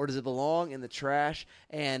shelf, or does it belong in the trash?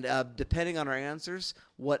 And depending on our answers,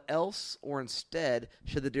 what else or instead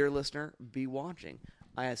should the dear listener be watching?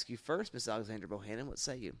 I ask you first, Miss Alexandra Bohannon, what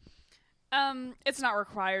say you? It's not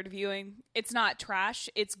required viewing. It's not trash.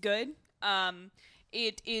 It's good.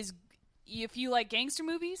 It is. If you like gangster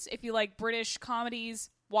movies, if you like British comedies,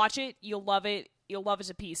 watch it. You'll love it. You'll love it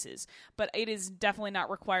to pieces. But it is definitely not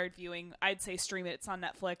required viewing. I'd say stream it. It's on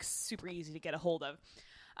Netflix. Super easy to get a hold of.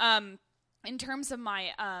 In terms of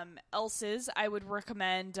my else's, I would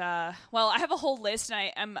recommend. I have a whole list,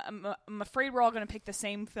 and I'm afraid we're all going to pick the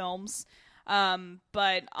same films.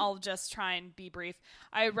 But I'll just try and be brief.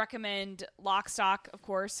 I recommend Lock, Stock, of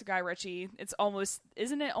course, Guy Ritchie.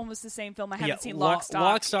 Isn't it almost the same film? I haven't seen Lock,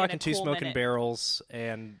 Stock and Two Smoking Barrels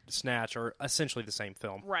and Snatch are essentially the same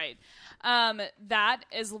film. Right. That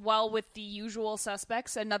as well with The Usual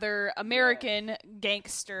Suspects, another American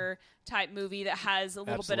gangster type movie that has a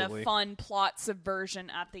little bit of fun plot subversion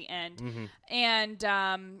at the end. Mm-hmm.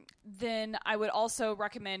 And then I would also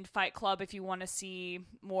recommend Fight Club if you want to see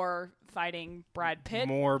more fighting Brad Pitt.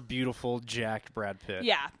 More beautiful, jacked Brad Pitt.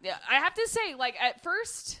 Yeah. I have to say, like, at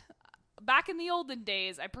first, back in the olden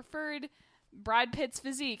days, I preferred Brad Pitt's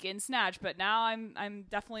physique in Snatch, but now I'm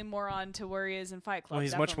definitely more on to where he is in Fight Club. Well,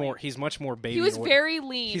 he's much more baby. He was very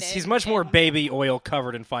lean. He's much more baby oil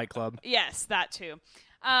covered in Fight Club. Yes, that too.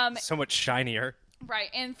 So much shinier. Right,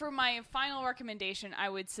 and for my final recommendation, I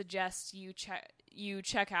would suggest you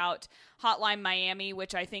check out Hotline Miami,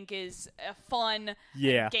 which I think is a fun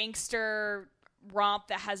gangster romp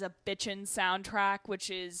that has a bitchin' soundtrack,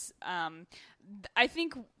 which is I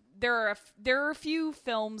think there are a few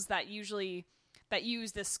films that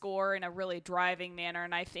use this score in a really driving manner,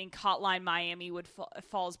 and I think Hotline Miami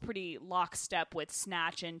falls pretty lockstep with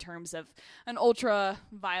Snatch in terms of an ultra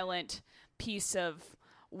violent piece of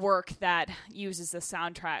work that uses the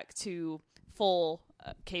soundtrack to full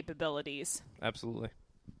capabilities. Absolutely.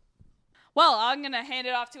 Well, I'm going to hand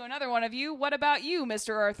it off to another one of you. What about you,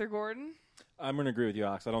 Mr. Arthur Gordon? I'm going to agree with you,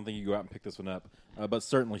 Alex. I don't think you go out and pick this one up, but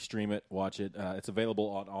certainly stream it, watch it. It's available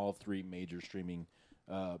on all three major streaming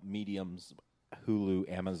mediums, Hulu,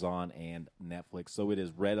 Amazon, and Netflix. So it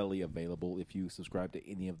is readily available if you subscribe to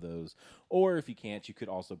any of those. Or if you can't, you could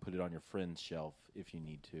also put it on your friend's shelf if you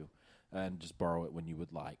need to, and just borrow it when you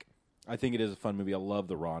would like. I think it is a fun movie. I love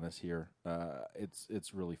the rawness here.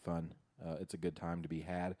 It's really fun. It's a good time to be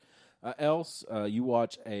had. Else, you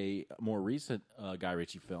watch a more recent Guy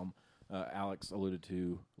Ritchie film. Alex alluded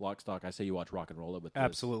to Lock, Stock. I say you watch Rock and Rolla with this.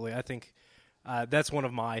 Absolutely. I think that's one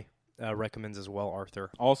of my recommends as well, Arthur.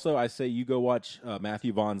 Also, I say you go watch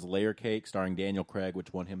Matthew Vaughn's Layer Cake, starring Daniel Craig,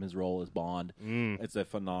 which won him his role as Bond. It's a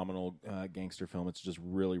phenomenal gangster film. It's just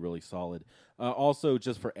really, really solid. Also,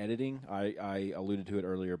 just for editing, I alluded to it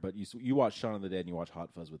earlier, but you watch Shaun of the Dead and you watch Hot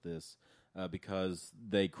Fuzz with this because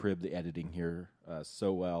they crib the editing here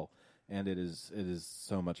so well, and it is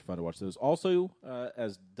so much fun to watch those. Also,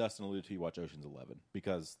 as Dustin alluded to, you watch Ocean's 11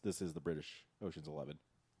 because this is the British Ocean's 11.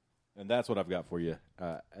 And that's what I've got for you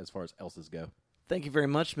as far as else's go. Thank you very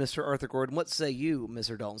much, Mr. Arthur Gordon. What say you,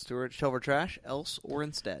 Mr. Dalton Stewart? Shelf or trash, else or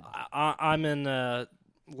instead? I'm in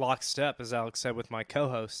lockstep, as Alex said, with my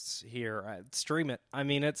co-hosts here. Stream it. I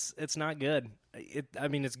mean, it's not good.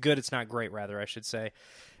 It's good. It's not great, rather, I should say.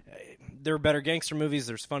 There are better gangster movies.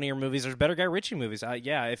 There's funnier movies. There's better Guy Ritchie movies.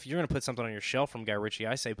 If you're going to put something on your shelf from Guy Ritchie,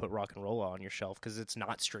 I say put Rock and Rolla on your shelf because it's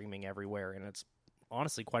not streaming everywhere, and it's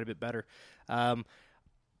honestly quite a bit better.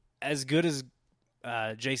 As good as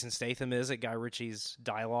Jason Statham is at Guy Ritchie's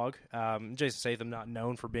dialogue, Jason Statham not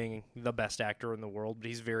known for being the best actor in the world, but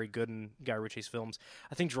he's very good in Guy Ritchie's films.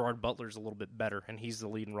 I think Gerard Butler's a little bit better, and he's the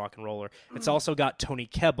lead in Rock and Roller. It's also got Tony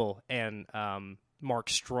Kebbell and Mark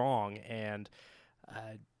Strong and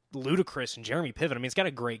Ludacris and Jeremy Piven. I mean, it's got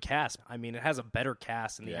a great cast. I mean, it has a better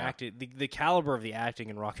cast, and the acting, the caliber of the acting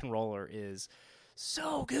in Rock and Roller is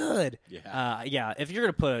so good. If you're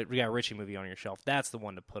going to put a Guy Ritchie movie on your shelf, that's the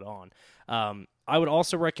one to put on. I would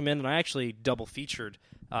also recommend, and I actually double featured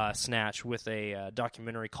Snatch with a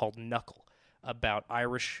documentary called Knuckle about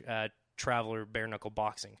Irish traveler bare knuckle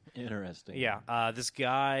boxing. Interesting. Yeah. This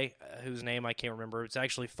guy whose name I can't remember, it's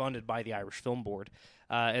actually funded by the Irish Film Board.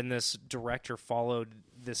 And this director followed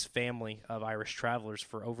this family of Irish travelers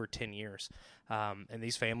for over 10 years. And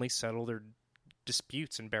these families settle their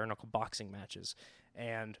disputes in bare knuckle boxing matches,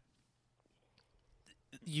 and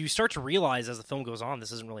you start to realize as the film goes on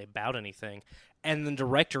this isn't really about anything, and the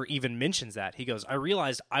director even mentions that. He goes, I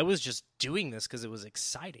realized I was just doing this because it was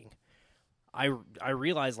exciting. I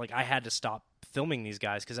realized like I had to stop filming these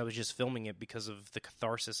guys because I was just filming it because of the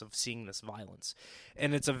catharsis of seeing this violence.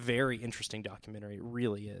 And it's a very interesting documentary. It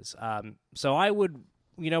really is. So I would,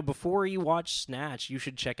 before you watch Snatch, you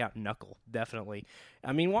should check out Knuckle, definitely.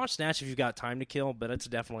 I mean, watch Snatch if you've got time to kill, but it's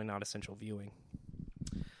definitely not essential viewing.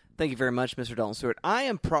 Thank you very much, Mr. Dalton Stewart. I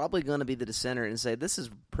am probably going to be the dissenter and say this is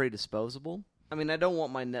pretty disposable. I mean, I don't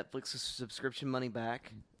want my Netflix subscription money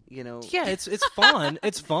back. Yeah, it's fun.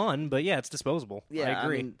 It's fun, but yeah, it's disposable. Yeah, I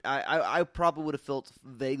agree. I mean, I probably would have felt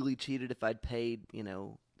vaguely cheated if I'd paid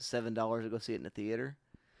 $7 to go see it in the theater.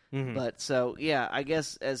 But so, yeah, I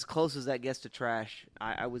guess as close as that gets to trash,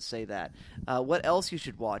 I would say that. What else you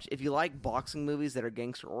should watch? If you like boxing movies that are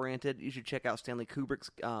gangster-oriented, you should check out Stanley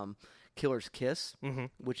Kubrick's Killer's Kiss,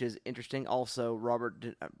 which is interesting. Also, Robert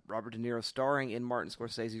De Niro starring in Martin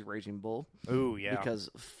Scorsese's Raging Bull. Ooh, yeah. Because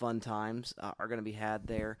fun times are going to be had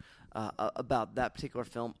there about that particular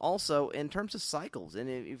film. Also, in terms of cycles, and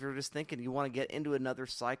if you're just thinking you want to get into another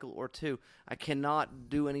cycle or two, I cannot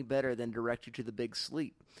do any better than direct you to The Big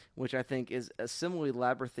Sleep, which I think is a similarly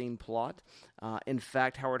labyrinthine plot. In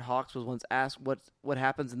fact, Howard Hawks was once asked what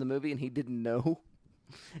happens in the movie, and he didn't know.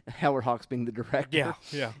 Howard Hawks being the director.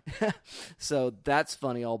 Yeah. So that's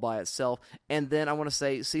funny all by itself. And then I want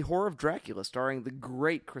to see Horror of Dracula, starring the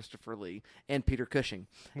great Christopher Lee and Peter Cushing.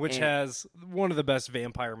 Which has one of the best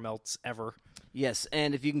vampire melts ever. Yes,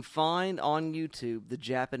 and if you can find on YouTube the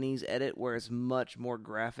Japanese edit where it's much more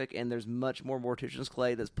graphic and there's much more mortician's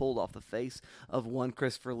clay that's pulled off the face of one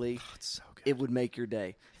Christopher Lee, it's so good. It would make your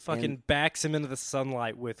day. Fucking backs him into the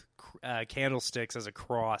sunlight with candlesticks as a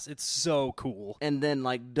cross. It's so cool. And then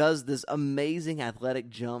does this amazing athletic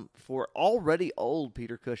jump for already old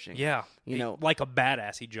Peter Cushing. Yeah, like a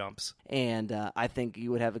badass he jumps. And I think you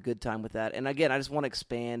would have a good time with that. And again, I just want to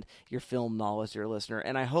expand your film knowledge, dear listener.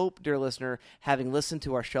 And I hope, dear listener, having listened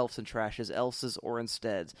to our Shelves and Trashes, Else's or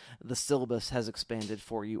Insteads, the syllabus has expanded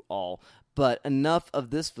for you all. But enough of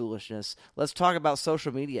this foolishness. Let's talk about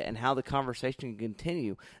social media and how the conversation can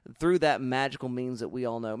continue through that magical means that we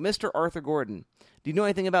all know. Mr. Arthur Gordon, do you know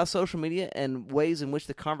anything about social media and ways in which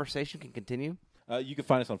the conversation can continue? You can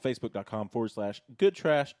find us on Facebook.com/Good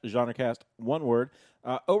Trash GenreCast, one word.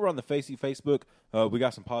 Over on the Facey Facebook, we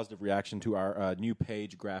got some positive reaction to our new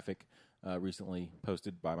page graphic recently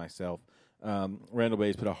posted by myself. Randall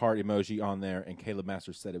Bays put a heart emoji on there, and Caleb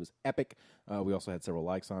Masters said it was epic. We also had several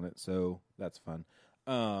likes on it, so that's fun.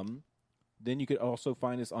 Then you could also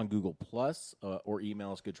find us on Google Plus or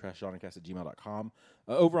email us goodtrashgenrecast@gmail.com.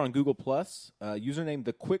 Over on Google Plus, username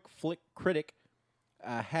The Quick Flick Critic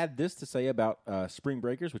had this to say about Spring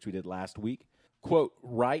Breakers, which we did last week. Quote,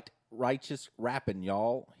 righteous rappin',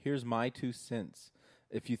 y'all. Here's my 2 cents.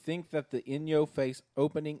 If you think that the in-yo-face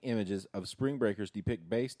opening images of Spring Breakers depict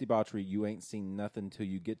base debauchery, you ain't seen nothing till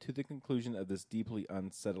you get to the conclusion of this deeply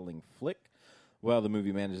unsettling flick. Well, the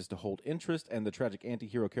movie manages to hold interest, and the tragic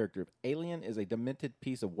anti-hero character of Alien is a demented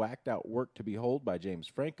piece of whacked-out work to behold by James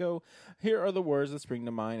Franco. Here are the words that spring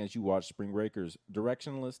to mind as you watch Spring Breakers.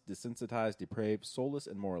 Directionless, desensitized, depraved, soulless,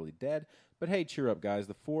 and morally dead. But hey, cheer up, guys.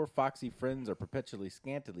 The 4 foxy friends are perpetually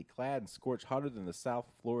scantily clad and scorched hotter than the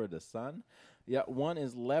South Florida sun. Yet one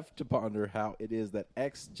is left to ponder how it is that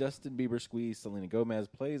ex-Justin Bieber squeeze Selena Gomez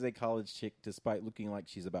plays a college chick despite looking like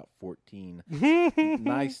she's about 14.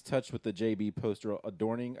 Nice touch with the JB poster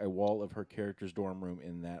adorning a wall of her character's dorm room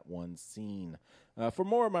in that one scene. For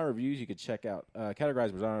more of my reviews, you can check out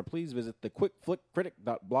Categorized by Genre. Please visit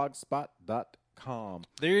thequickflickcritic.blogspot.com.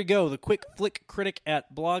 There you go, the Quick Flick Critic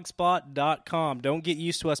at blogspot.com. Don't get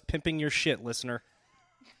used to us pimping your shit, listener.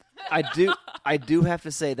 I do have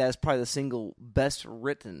to say that is probably the single best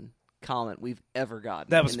written comment we've ever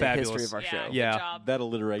gotten. That was in fabulous. the history of our show. Yeah, that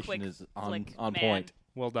alliteration is on point.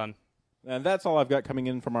 Well done. And that's all I've got coming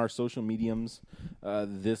in from our social mediums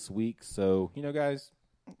this week. So, guys,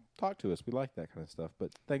 talk to us. We like that kind of stuff.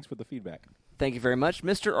 But thanks for the feedback. Thank you very much,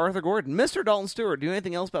 Mr. Arthur Gordon. Mr. Dalton Stewart, do you know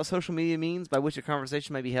anything else about social media means by which a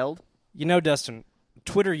conversation may be held? Dustin,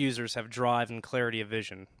 Twitter users have drive and clarity of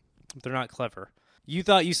vision. They're not clever. You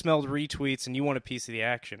thought you smelled retweets and you want a piece of the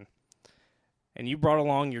action. And you brought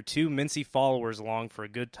along your 2 mincy followers along for a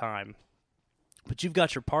good time. But you've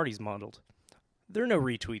got your parties muddled. There are no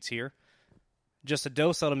retweets here. Just a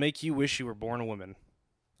dose that'll make you wish you were born a woman.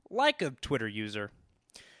 Like a Twitter user.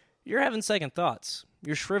 You're having second thoughts.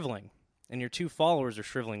 You're shriveling. And your 2 followers are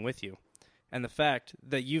shriveling with you. And the fact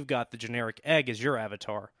that you've got the generic egg as your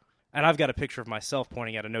avatar. And I've got a picture of myself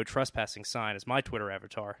pointing at a no trespassing sign as my Twitter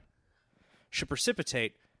avatar. Should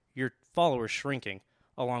precipitate your followers shrinking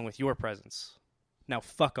along with your presence. Now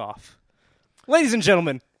fuck off. Ladies and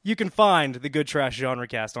gentlemen, you can find the Good Trash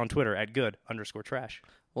GenreCast on Twitter at good_trash.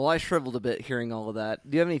 Well, I shriveled a bit hearing all of that.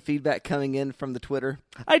 Do you have any feedback coming in from the Twitter?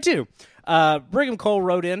 I do. Brigham Cole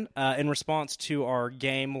wrote in response to our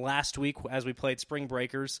game last week as we played Spring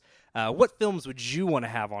Breakers. What films would you want to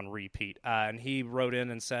have on repeat? And he wrote in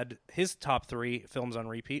and said his top 3 films on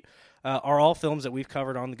repeat are all films that we've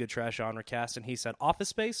covered on the Good Trash GenreCast. And he said Office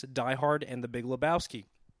Space, Die Hard, and The Big Lebowski.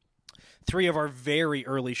 3 of our very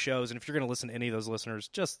early shows, and if you're going to listen to any of those listeners,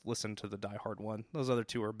 just listen to the Die Hard one. Those other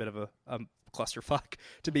 2 are a bit of a clusterfuck,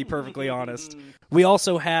 to be perfectly honest. We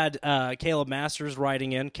also had Caleb Masters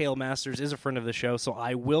writing in. Caleb Masters is a friend of the show, so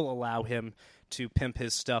I will allow him to pimp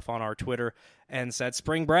his stuff on our Twitter and said,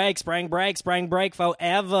 spring break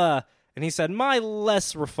forever. And he said, my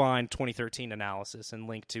less refined 2013 analysis, and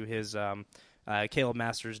linked to his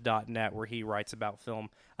CalebMasters.net where he writes about film.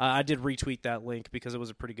 I did retweet that link because it was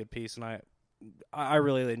a pretty good piece, and I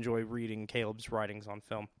really enjoy reading Caleb's writings on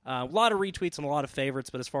film. A lot of retweets and a lot of favorites,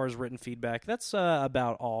 but as far as written feedback, that's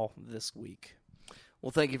about all this week. Well,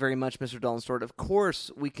 thank you very much, Mr. Dalton Stewart. Of course,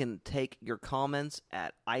 we can take your comments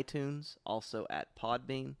at iTunes, also at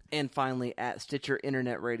Podbean, and finally at Stitcher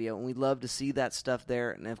Internet Radio. And we'd love to see that stuff there.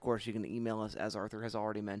 And, of course, you can email us, as Arthur has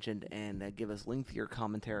already mentioned, and give us lengthier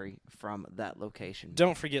commentary from that location.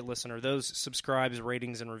 Don't forget, listener, those subscribes,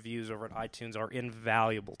 ratings, and reviews over at iTunes are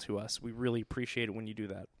invaluable to us. We really appreciate it when you do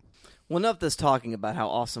that. Well, enough of this talking about how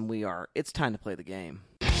awesome we are. It's time to play the game.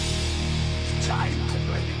 It's time to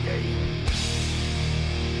play the game.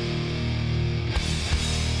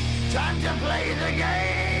 Time to play the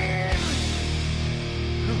game!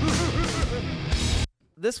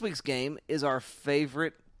 This week's game is our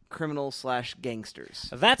favorite criminals/gangsters.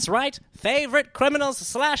 That's right, favorite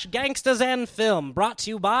criminals/gangsters and film, brought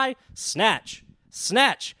to you by Snatch.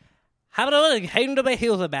 Snatch. Well,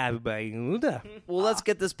 let's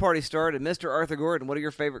get this party started. Mr. Arthur Gordon, what are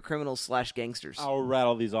your favorite criminals/gangsters? I'll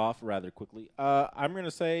rattle these off rather quickly. I'm going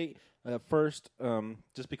to say... first,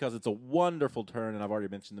 just because it's a wonderful turn, and I've already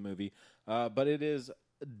mentioned the movie, but it is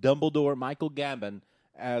Dumbledore Michael Gambon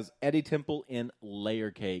as Eddie Temple in Layer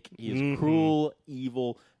Cake. He is cruel,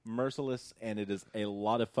 evil, merciless, and it is a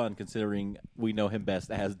lot of fun considering we know him best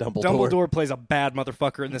as Dumbledore. Dumbledore plays a bad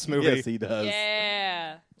motherfucker in this movie. Yes, he does.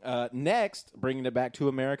 Yeah. Next, bringing it back to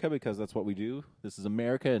America, because that's what we do. This is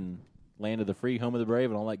America and land of the free, home of the brave,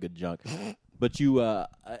 and all that good junk. But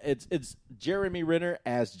it's Jeremy Renner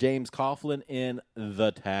as James Coughlin in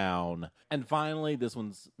The Town. And finally, this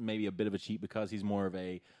one's maybe a bit of a cheat because he's more of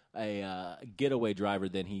a getaway driver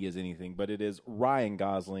than he is anything. But it is Ryan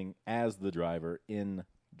Gosling as the driver in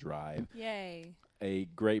Drive. Yay. A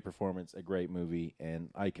great performance, a great movie, and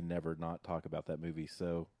I can never not talk about that movie.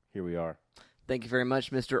 So here we are. Thank you very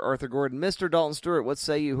much, Mr. Arthur Gordon. Mr. Dalton Stewart, what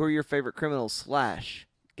say you? Who are your favorite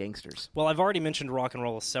criminals/gangsters? Well, I've already mentioned Rock and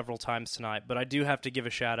Roll several times tonight, but I do have to give a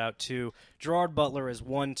shout-out to Gerard Butler as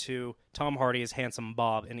 1-2, Tom Hardy as Handsome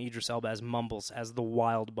Bob, and Idris Elba as Mumbles as the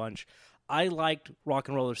Wild Bunch. I liked Rock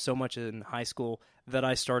and Roller so much in high school that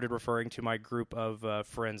I started referring to my group of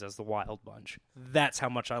friends as the Wild Bunch. That's how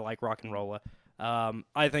much I like Rock and Rolla.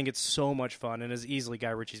 I think it's so much fun and is easily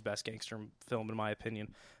Guy Ritchie's best gangster film, in my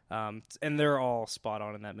opinion. And they're all spot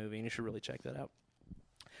on in that movie, and you should really check that out.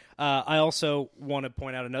 I also want to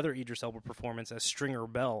point out another Idris Elba performance as Stringer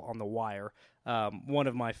Bell on The Wire, one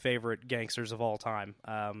of my favorite gangsters of all time.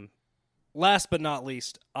 Last but not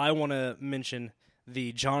least, I want to mention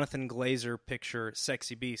the Jonathan Glazer picture,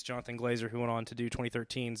 Sexy Beast. Jonathan Glazer, who went on to do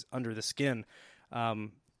 2013's Under the Skin. A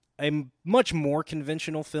much more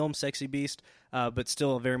conventional film, Sexy Beast, but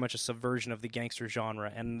still very much a subversion of the gangster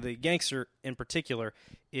genre. And the gangster in particular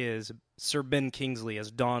is Sir Ben Kingsley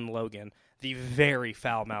as Don Logan, the very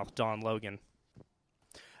foul-mouthed Don Logan.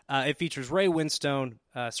 It features Ray Winstone,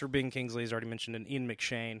 Sir Ben Kingsley, as already mentioned, and Ian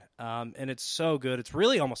McShane. And it's so good. It's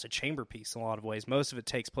really almost a chamber piece in a lot of ways. Most of it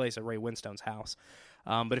takes place at Ray Winstone's house.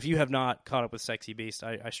 But if you have not caught up with Sexy Beast,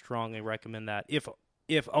 I strongly recommend that, if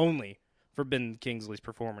only for Ben Kingsley's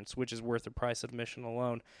performance, which is worth the price of admission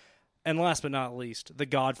alone. And last but not least, The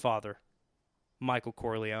Godfather, Michael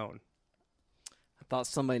Corleone. I thought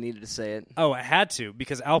somebody needed to say it. Oh, I had to,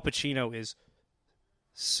 because Al Pacino is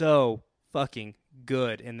so fucking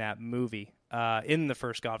good in that movie, in the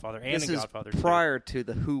first Godfather and in Godfather 2. This is prior to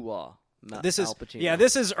the hoo-wah. This is Al Pacino. Yeah,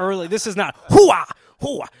 this is early. This is not hoo-ah,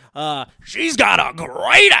 hoo-ah. She's got a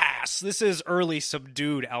great ass. This is early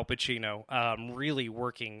subdued Al Pacino, really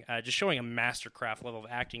working, just showing a mastercraft level of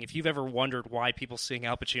acting. If you've ever wondered why people sing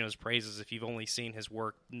Al Pacino's praises, if you've only seen his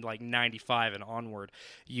work like 95 and onward,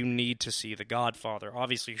 you need to see The Godfather.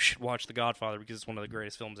 Obviously, you should watch The Godfather because it's one of the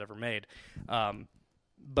greatest films ever made.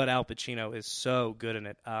 But Al Pacino is so good in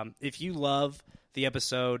it. If you love the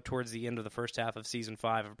episode towards the end of the first half of Season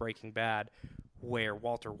 5 of Breaking Bad, where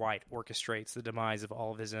Walter White orchestrates the demise of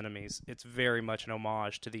all of his enemies, it's very much an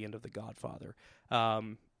homage to the end of The Godfather,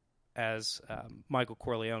 as Michael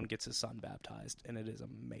Corleone gets his son baptized, and it is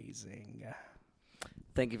amazing.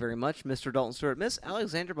 Thank you very much, Mr. Dalton Stewart. Miss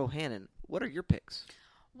Alexandra Bohannon, what are your picks?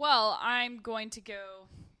 Well, I'm going to go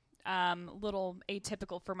a little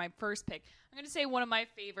atypical for my first pick. I'm going to say one of my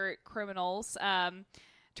favorite criminals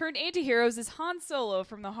turned anti-heroes is Han Solo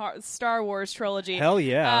from the Star Wars trilogy. Hell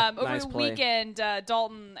yeah. Over Nice the play. weekend,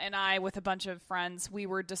 Dalton and I, with a bunch of friends, we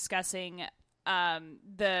were discussing how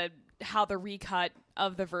the recut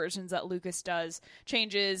of the versions that Lucas does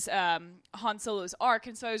changes Han Solo's arc.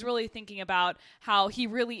 And so I was really thinking about how he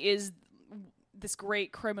really is this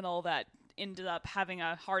great criminal that ended up having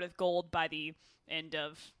a heart of gold by the end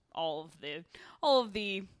of all of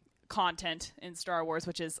the content in Star Wars,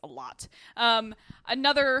 which is a lot.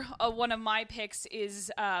 Another one of my picks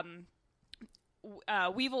is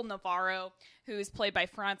Weevil Navarro, who is played by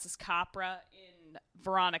Francis Capra in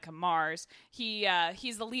Veronica Mars.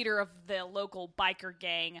 He's the leader of the local biker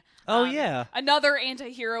gang. Oh, yeah. Another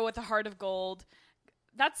anti-hero with a heart of gold.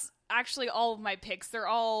 That's actually all of my picks. They're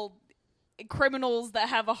all criminals that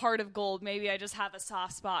have a heart of gold. Maybe I just have a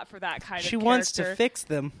soft spot for that kind of character. She wants to fix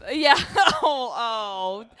them. Yeah.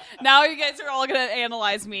 Oh. Now you guys are all going to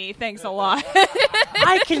analyze me. Thanks a lot.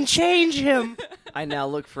 I can change him. I now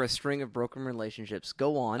look for a string of broken relationships.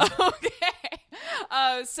 Go on. Okay.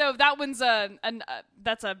 So that one's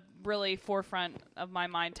that's a really forefront of my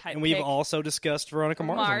mind type. And we've pick. Also discussed Veronica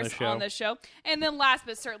Mars on the show. And then last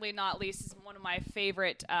but certainly not least is one of my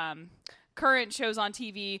favorite current shows on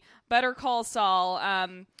TV, Better Call Saul,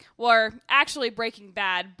 or actually Breaking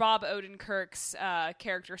Bad. Bob Odenkirk's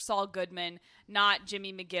character, Saul Goodman, not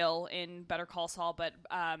Jimmy McGill in Better Call Saul, but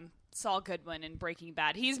Saul Goodman in Breaking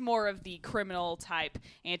Bad. He's more of the criminal type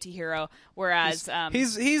anti-hero, whereas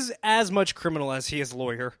he's as much criminal as he is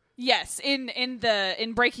lawyer. Yes, in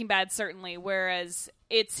Breaking Bad certainly, whereas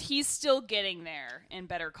he's still getting there in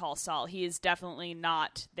Better Call Saul. He is definitely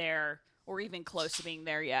not there or even close to being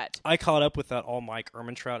there yet. I caught up with that all Mike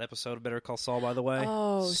Ehrmantraut episode of Better Call Saul, by the way.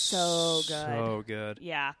 Oh, so good. So good.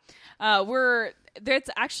 Yeah. That's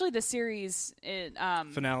actually the series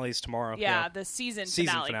finale's tomorrow. Yeah, the season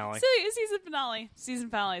finale. Season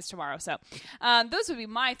finale is tomorrow. So those would be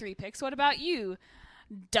my 3 picks. What about you,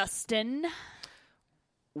 Dustin?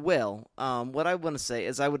 Well, what I want to say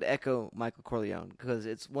is I would echo Michael Corleone because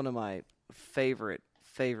it's one of my favorite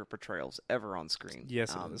portrayals ever on screen.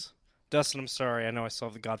 Yes, it is. Dustin, I'm sorry. I know I still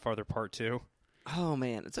have The Godfather Part 2. Oh,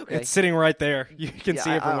 man. It's okay. It's sitting right there. You can see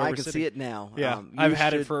it from where I we're can sitting. see it now. Yeah, I've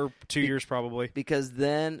had it for 2 years probably. Because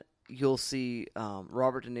then you'll see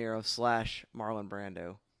Robert De Niro / Marlon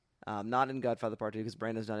Brando. Not in Godfather Part 2 because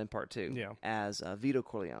Brando's not in Part 2. Yeah. As Vito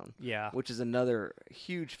Corleone. Yeah. Which is another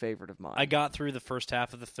huge favorite of mine. I got through the first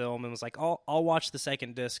half of the film and was like, I'll watch the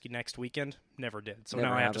second disc next weekend. Never did. So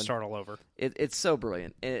now I have to start all over. It's so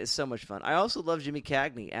brilliant. It's so much fun. I also love Jimmy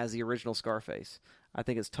Cagney as the original Scarface. I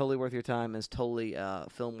think it's totally worth your time. It's totally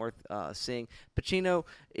film worth seeing. Pacino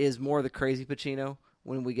is more the crazy Pacino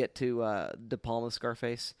when we get to De Palma's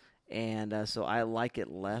Scarface. And so I like it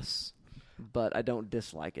less. But I don't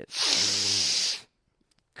dislike it.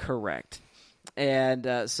 Correct.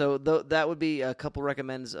 And so that would be a couple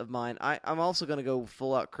recommends of mine. I'm also going to go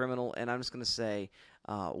full out criminal, and I'm just going to say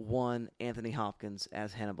one, Anthony Hopkins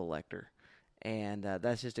as Hannibal Lecter. And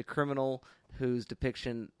that's just a criminal whose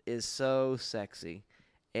depiction is so sexy.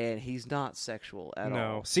 And he's not sexual at all.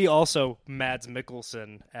 No. See also Mads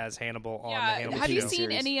Mikkelsen as Hannibal on the Hannibal Have show. you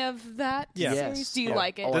seen any of that series? Do you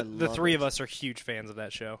like it? The 3 of us are huge fans of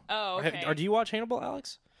that show. Oh, okay. Do you watch Hannibal,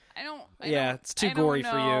 Alex? I don't. It's too gory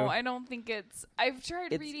for you. I don't think it's. I've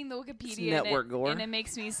tried reading the Wikipedia and it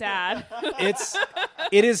makes me sad.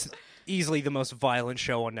 It is easily the most violent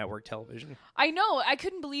show on network television. I know. I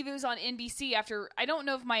couldn't believe it was on NBC after. I don't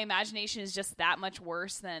know if my imagination is just that much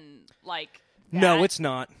worse than like. That. No, it's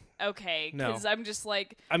not. Okay, because I'm just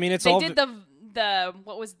like. I mean, they did the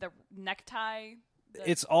what was the necktie?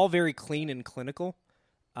 It's all very clean and clinical,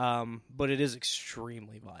 but it is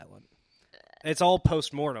extremely violent. It's all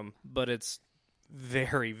post-mortem, but it's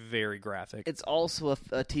very, very graphic. It's also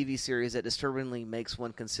a TV series that disturbingly makes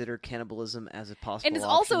one consider cannibalism as a possible And it's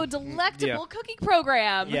option. also a delectable cooking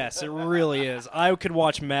program. Yes, it really is. I could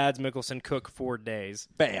watch Mads Mikkelsen cook for days.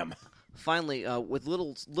 Bam. Finally, with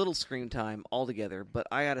little screen time altogether, but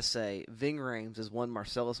I gotta say, Ving Rhames as one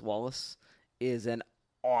Marcellus Wallace is an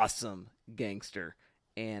awesome gangster.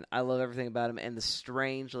 And I love everything about him, and the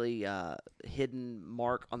strangely hidden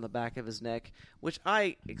mark on the back of his neck, which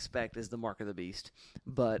I expect is the mark of the beast.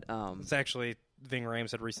 But it's actually Ving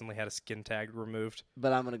Rhames had recently had a skin tag removed.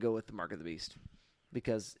 But I'm going to go with the mark of the beast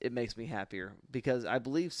because it makes me happier. Because I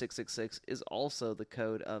believe 666 is also the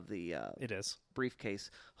code of the it is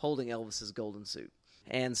briefcase holding Elvis's golden suit.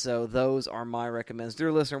 And so those are my recommends.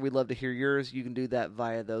 Dear listener, we'd love to hear yours. You can do that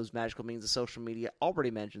via those magical means of social media already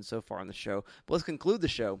mentioned so far on the show. But let's conclude the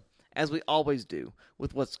show, as we always do,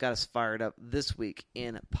 with what's got us fired up this week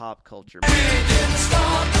in pop culture. We didn't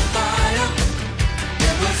start the fire.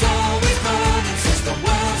 It was always burning since the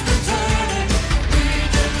world's been turning. We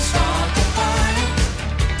didn't start the fire.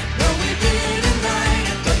 No, we didn't light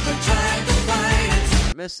it, but we tried to fight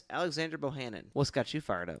it. Miss Alexandra Bohannon, what's got you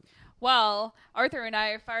fired up? Well, Arthur and I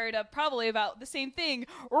are fired up probably about the same thing.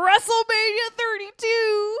 WrestleMania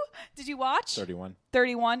 32. Did you watch? 31.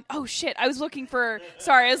 Oh shit! I was looking for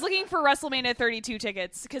WrestleMania 32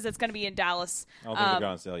 tickets because it's going to be in Dallas. I don't think they're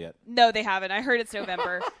gone on sale yet. No, they haven't. I heard it's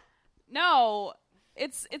November. No,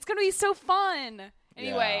 it's going to be so fun.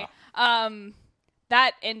 Anyway,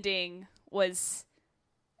 that ending was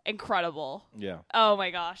incredible. Yeah. Oh my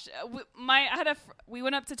gosh. We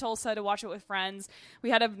went up to Tulsa to watch it with friends. We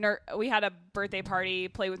had a birthday party,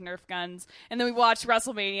 play with Nerf guns, and then we watched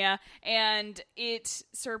WrestleMania, and it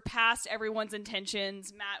surpassed everyone's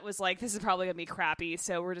intentions. Matt was like, "This is probably gonna be crappy,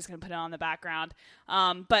 so we're just gonna put it on the background."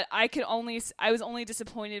 But I was only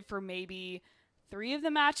disappointed for maybe 3 of the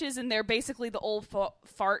matches, and they're basically the old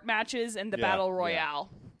fart matches and the Battle Royale,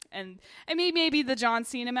 and I mean maybe the John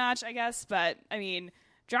Cena match, I guess. But I mean,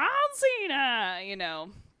 John Cena,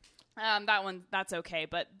 that's okay.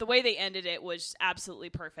 But the way they ended it was absolutely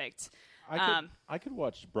perfect. I could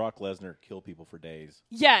watch Brock Lesnar kill people for days.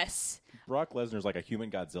 Yes. Brock Lesnar's like a human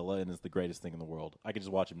Godzilla and is the greatest thing in the world. I could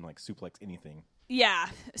just watch him like suplex anything. Yeah.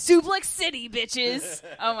 Suplex City, bitches.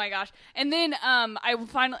 Oh my gosh. And then I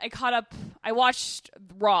caught up. I watched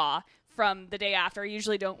Raw from the day after. I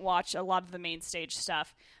usually don't watch a lot of the main stage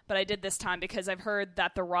stuff, but I did this time because I've heard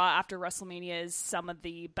that the Raw after WrestleMania is some of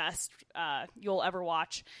the best you'll ever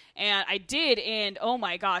watch. And I did, and oh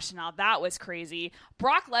my gosh, now that was crazy.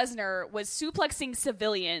 Brock Lesnar was suplexing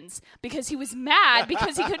civilians because he was mad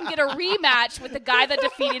because he couldn't get a rematch with the guy that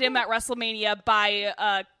defeated him at WrestleMania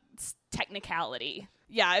by technicality.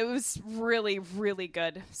 Yeah, it was really, really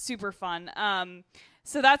good. Super fun.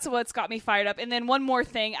 So that's what's got me fired up. And then one more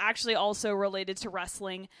thing, actually also related to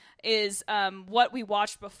wrestling, is what we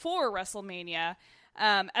watched before WrestleMania.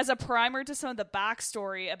 As a primer to some of the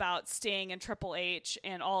backstory about Sting and Triple H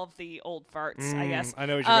and all of the old farts, I guess. I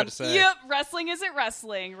know what you're about to say. Yep, wrestling isn't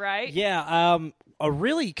wrestling, right? Yeah, a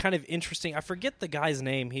really kind of interesting, I forget the guy's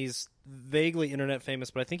name. He's vaguely internet famous,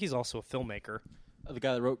 but I think he's also a filmmaker. The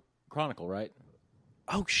guy that wrote Chronicle, right?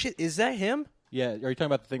 Oh, shit, is that him? Yeah, are you talking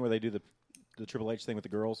about the thing where they do the Triple H thing with the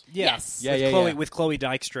girls? Yeah. Yes. Yeah, with Chloe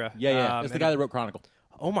Dykstra. Yeah. It's the guy that wrote Chronicle.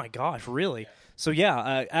 Oh my gosh, really? So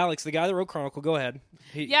yeah, Alex, the guy that wrote Chronicle, go ahead.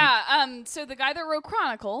 So the guy that wrote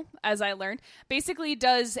Chronicle, as I learned, basically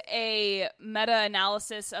does a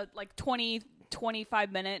meta-analysis, like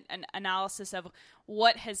 25-minute analysis of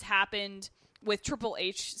what has happened with Triple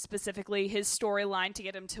H specifically, his storyline to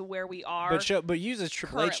get him to where we are. But uses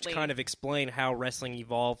Triple H to currently. kind of explain how wrestling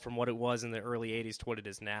evolved from what it was in the early 80s to what it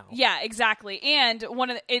is now. Yeah, exactly. And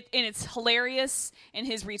it's hilarious in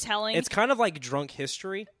his retelling. It's kind of like drunk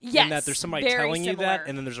history. Yes, in that there's somebody very telling you similar. that,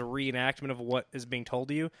 and then there's a reenactment of what is being told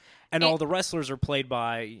to you. And all the wrestlers are played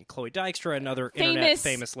by Chloe Dykstra and other internet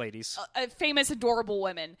famous ladies. Famous, adorable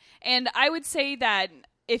women. And I would say that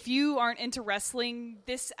if you aren't into wrestling,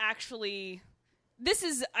 I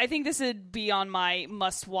think this would be on my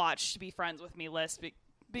must-watch to be friends with me list,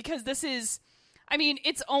 because this is, I mean,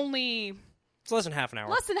 it's less than half an hour.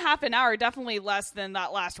 Less than half an hour, definitely less than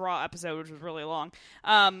that last Raw episode, which was really long.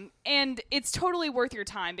 And it's totally worth your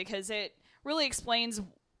time because it really explains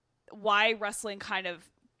why wrestling kind of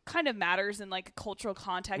matters in like a cultural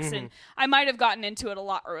context. And I might have gotten into it a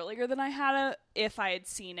lot earlier than I had if I had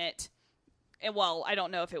seen it. Well, I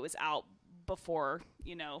don't know if it was out before,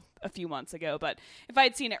 a few months ago, but if I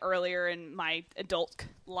had seen it earlier in my adult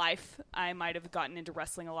life, I might have gotten into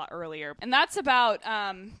wrestling a lot earlier. And that's about,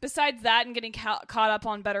 besides that and getting caught up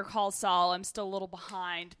on Better Call Saul, I'm still a little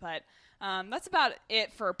behind, but that's about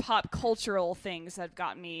it for pop cultural things that have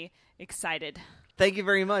gotten me excited. Thank you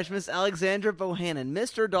very much, Miss Alexandra Bohannon.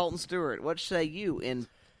 Mr. Dalton Stewart, what say you in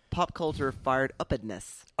pop culture fired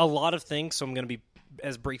upness? A lot of things, so I'm going to be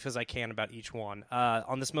as brief as I can about each one.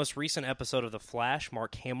 On this most recent episode of The Flash,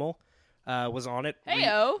 Mark Hamill was on it,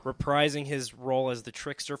 reprising his role as the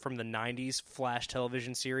trickster from the 90s Flash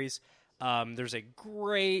television series. There's a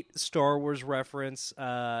great Star Wars reference.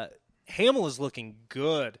 Hamill is looking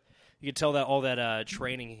good. You could tell that all that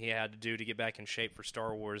training he had to do to get back in shape for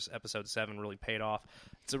Star Wars Episode 7 really paid off.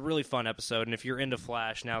 It's a really fun episode, and if you're into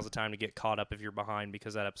Flash, now's the time to get caught up if you're behind,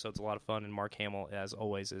 because that episode's a lot of fun, and Mark Hamill, as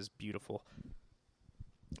always, is beautiful.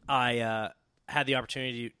 I had the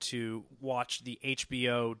opportunity to watch the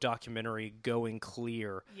HBO documentary Going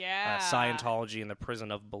Clear, Scientology and the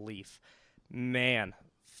Prison of Belief. Man,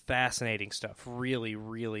 fascinating stuff. Really,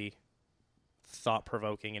 really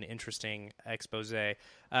thought-provoking and interesting expose.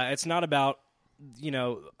 It's not about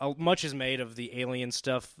much is made of the alien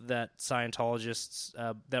stuff that Scientologists,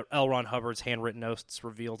 that L. Ron Hubbard's handwritten notes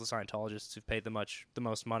reveal to Scientologists who've paid the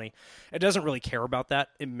most money. It doesn't really care about that.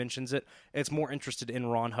 It mentions it. It's more interested in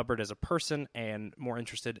Ron Hubbard as a person and more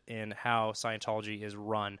interested in how Scientology is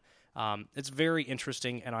run. It's very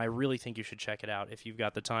interesting, and I really think you should check it out if you've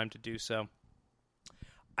got the time to do so.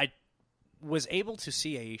 I was able to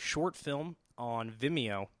see a short film on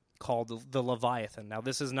Vimeo called The Leviathan. Now,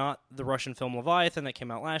 this is not the Russian film Leviathan that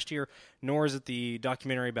came out last year, nor is it the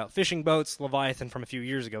documentary about fishing boats, Leviathan, from a few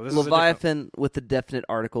years ago. This Leviathan with the definite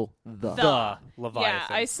article, the Leviathan. Yeah,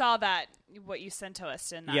 I saw that, what you sent to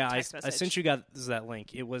us in that text message. I sent you guys that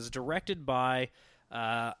link. It was directed by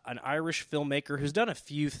an Irish filmmaker who's done a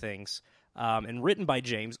few things, and written by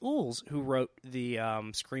James Ools, who wrote the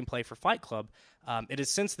screenplay for Fight Club. It has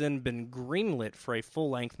since then been greenlit for a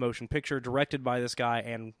full-length motion picture directed by this guy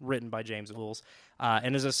and written by James Ools,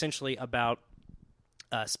 and is essentially about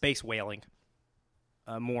space whaling,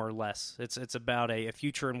 more or less. It's about a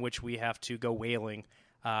future in which we have to go whaling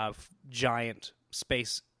giant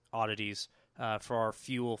space oddities for our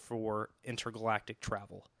fuel for intergalactic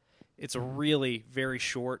travel. It's a really very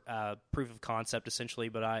short proof of concept, essentially,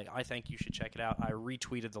 but I think you should check it out. I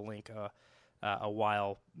retweeted the link a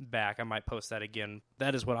while back. I might post that again.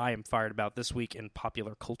 That is what I am fired about this week in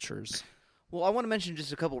popular cultures. Well, I want to mention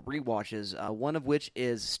just a couple of rewatches, one of which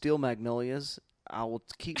is Steel Magnolias. I will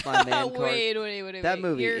keep my man card. Wait. That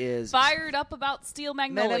movie You're is fired up about Steel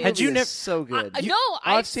Magnolias. Man, that movie is so good.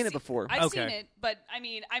 I've seen it before. I've seen it, but I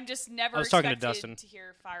mean, I'm just never I was talking to expected Dustin. to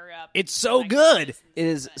hear fire up. It's so good. It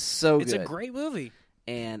is so good. It's a great movie.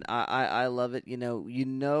 And I love it. You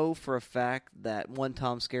know for a fact that one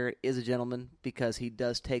Tom Skerritt is a gentleman because he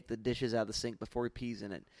does take the dishes out of the sink before he pees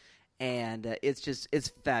in it. And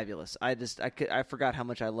it's fabulous. I forgot how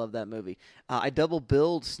much I love that movie. I double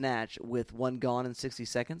billed Snatch with One Gone in 60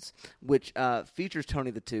 Seconds, which features Tony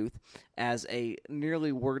the Tooth as a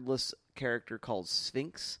nearly wordless character called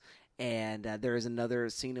Sphinx. And there is another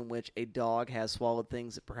scene in which a dog has swallowed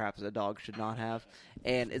things that perhaps a dog should not have.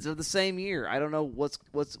 And it's of the same year. I don't know what's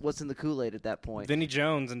in the Kool-Aid at that point. Vinnie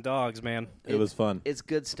Jones and dogs, man. It was fun. It's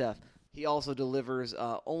good stuff. He also delivers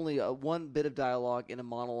only one bit of dialogue in a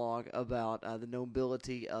monologue about the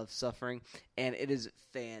nobility of suffering, and it is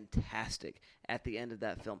fantastic at the end of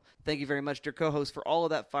that film. Thank you very much, dear co-host, for all of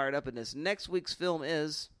that fired upness. Next week's film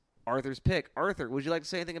is Arthur's Pick. Arthur, would you like to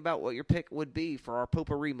say anything about what your pick would be for our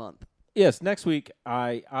Potpourri month? Yes, next week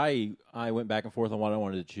I went back and forth on what I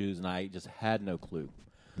wanted to choose, and I just had no clue.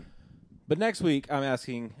 But next week I'm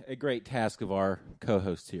asking a great task of our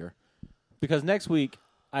co-hosts here, because next week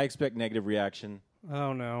I expect negative reaction.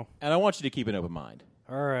 Oh, no. And I want you to keep an open mind.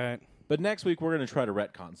 All right. But next week, we're going to try to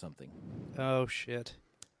retcon something. Oh, shit.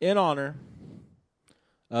 In honor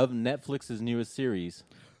of Netflix's newest series,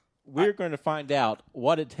 we're going to find out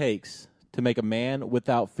what it takes to make a man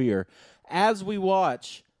without fear as we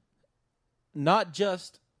watch not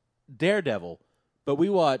just Daredevil, but we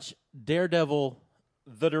watch Daredevil,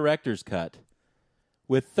 the director's cut,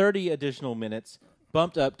 with 30 additional minutes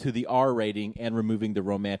bumped up to the R rating and removing the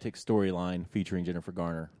romantic storyline featuring Jennifer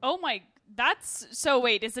Garner. Oh my,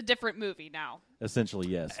 wait, it's a different movie now. Essentially,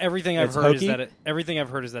 yes. Everything I've heard is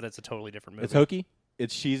that it's a totally different movie. It's hokey,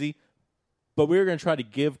 it's cheesy, but we're going to try to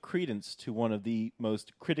give credence to one of the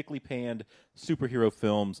most critically panned superhero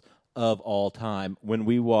films of all time when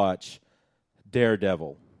we watch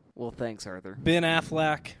Daredevil. Well, thanks, Arthur. Ben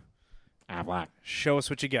Affleck. Show us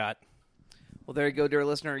what you got. Well, there you go, dear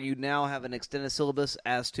listener. You now have an extended syllabus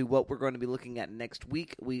as to what we're going to be looking at next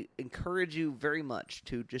week. We encourage you very much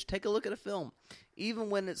to just take a look at a film, even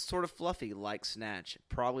when it's sort of fluffy, like Snatch,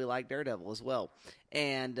 probably like Daredevil as well,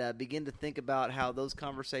 and begin to think about how those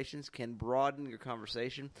conversations can broaden your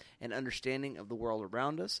conversation and understanding of the world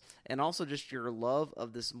around us, and also just your love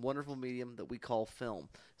of this wonderful medium that we call film.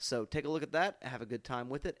 So take a look at that, have a good time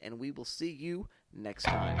with it, and we will see you next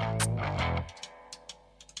time.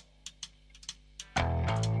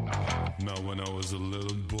 Now when I was a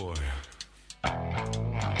little boy, at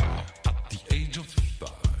the age of 5,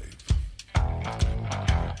 I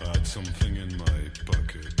had something in my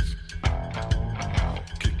pocket,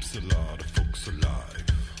 keeps a lot of folks alive.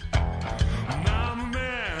 Now I'm a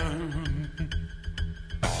man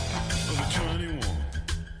of 21,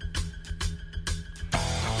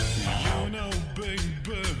 you know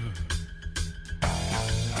baby,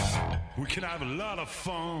 we can have a lot of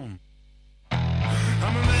fun.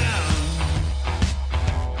 I'm a man.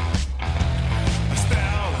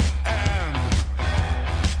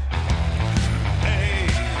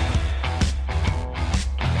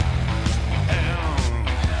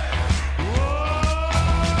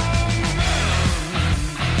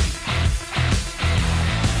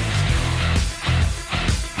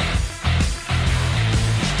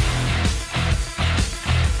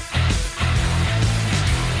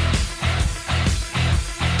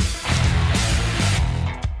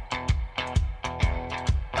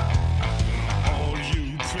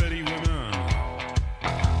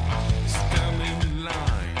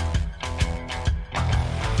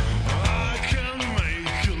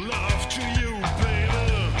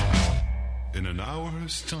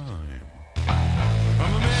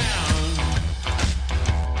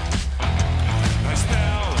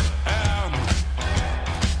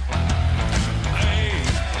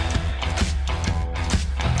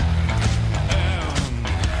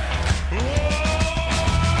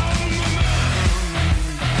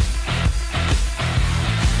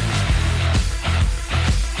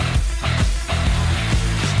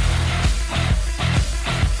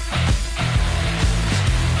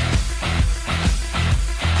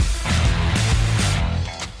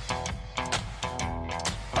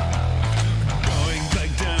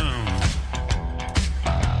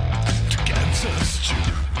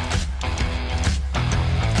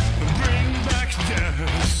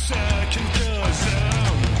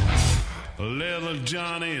 Little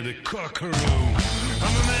Johnny the Cockaroo.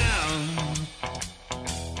 I'm a man.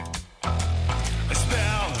 I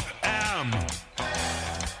spell am.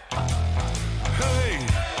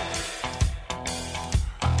 Hey.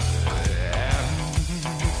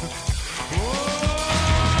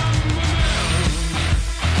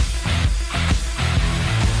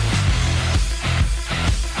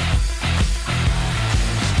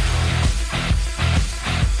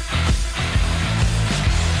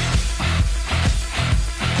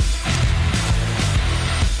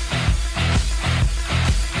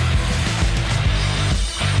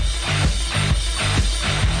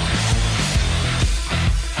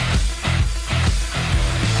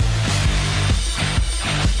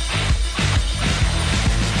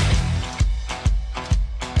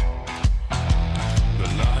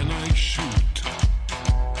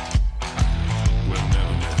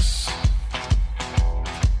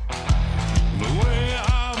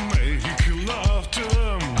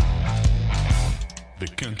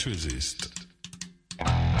 Can't resist.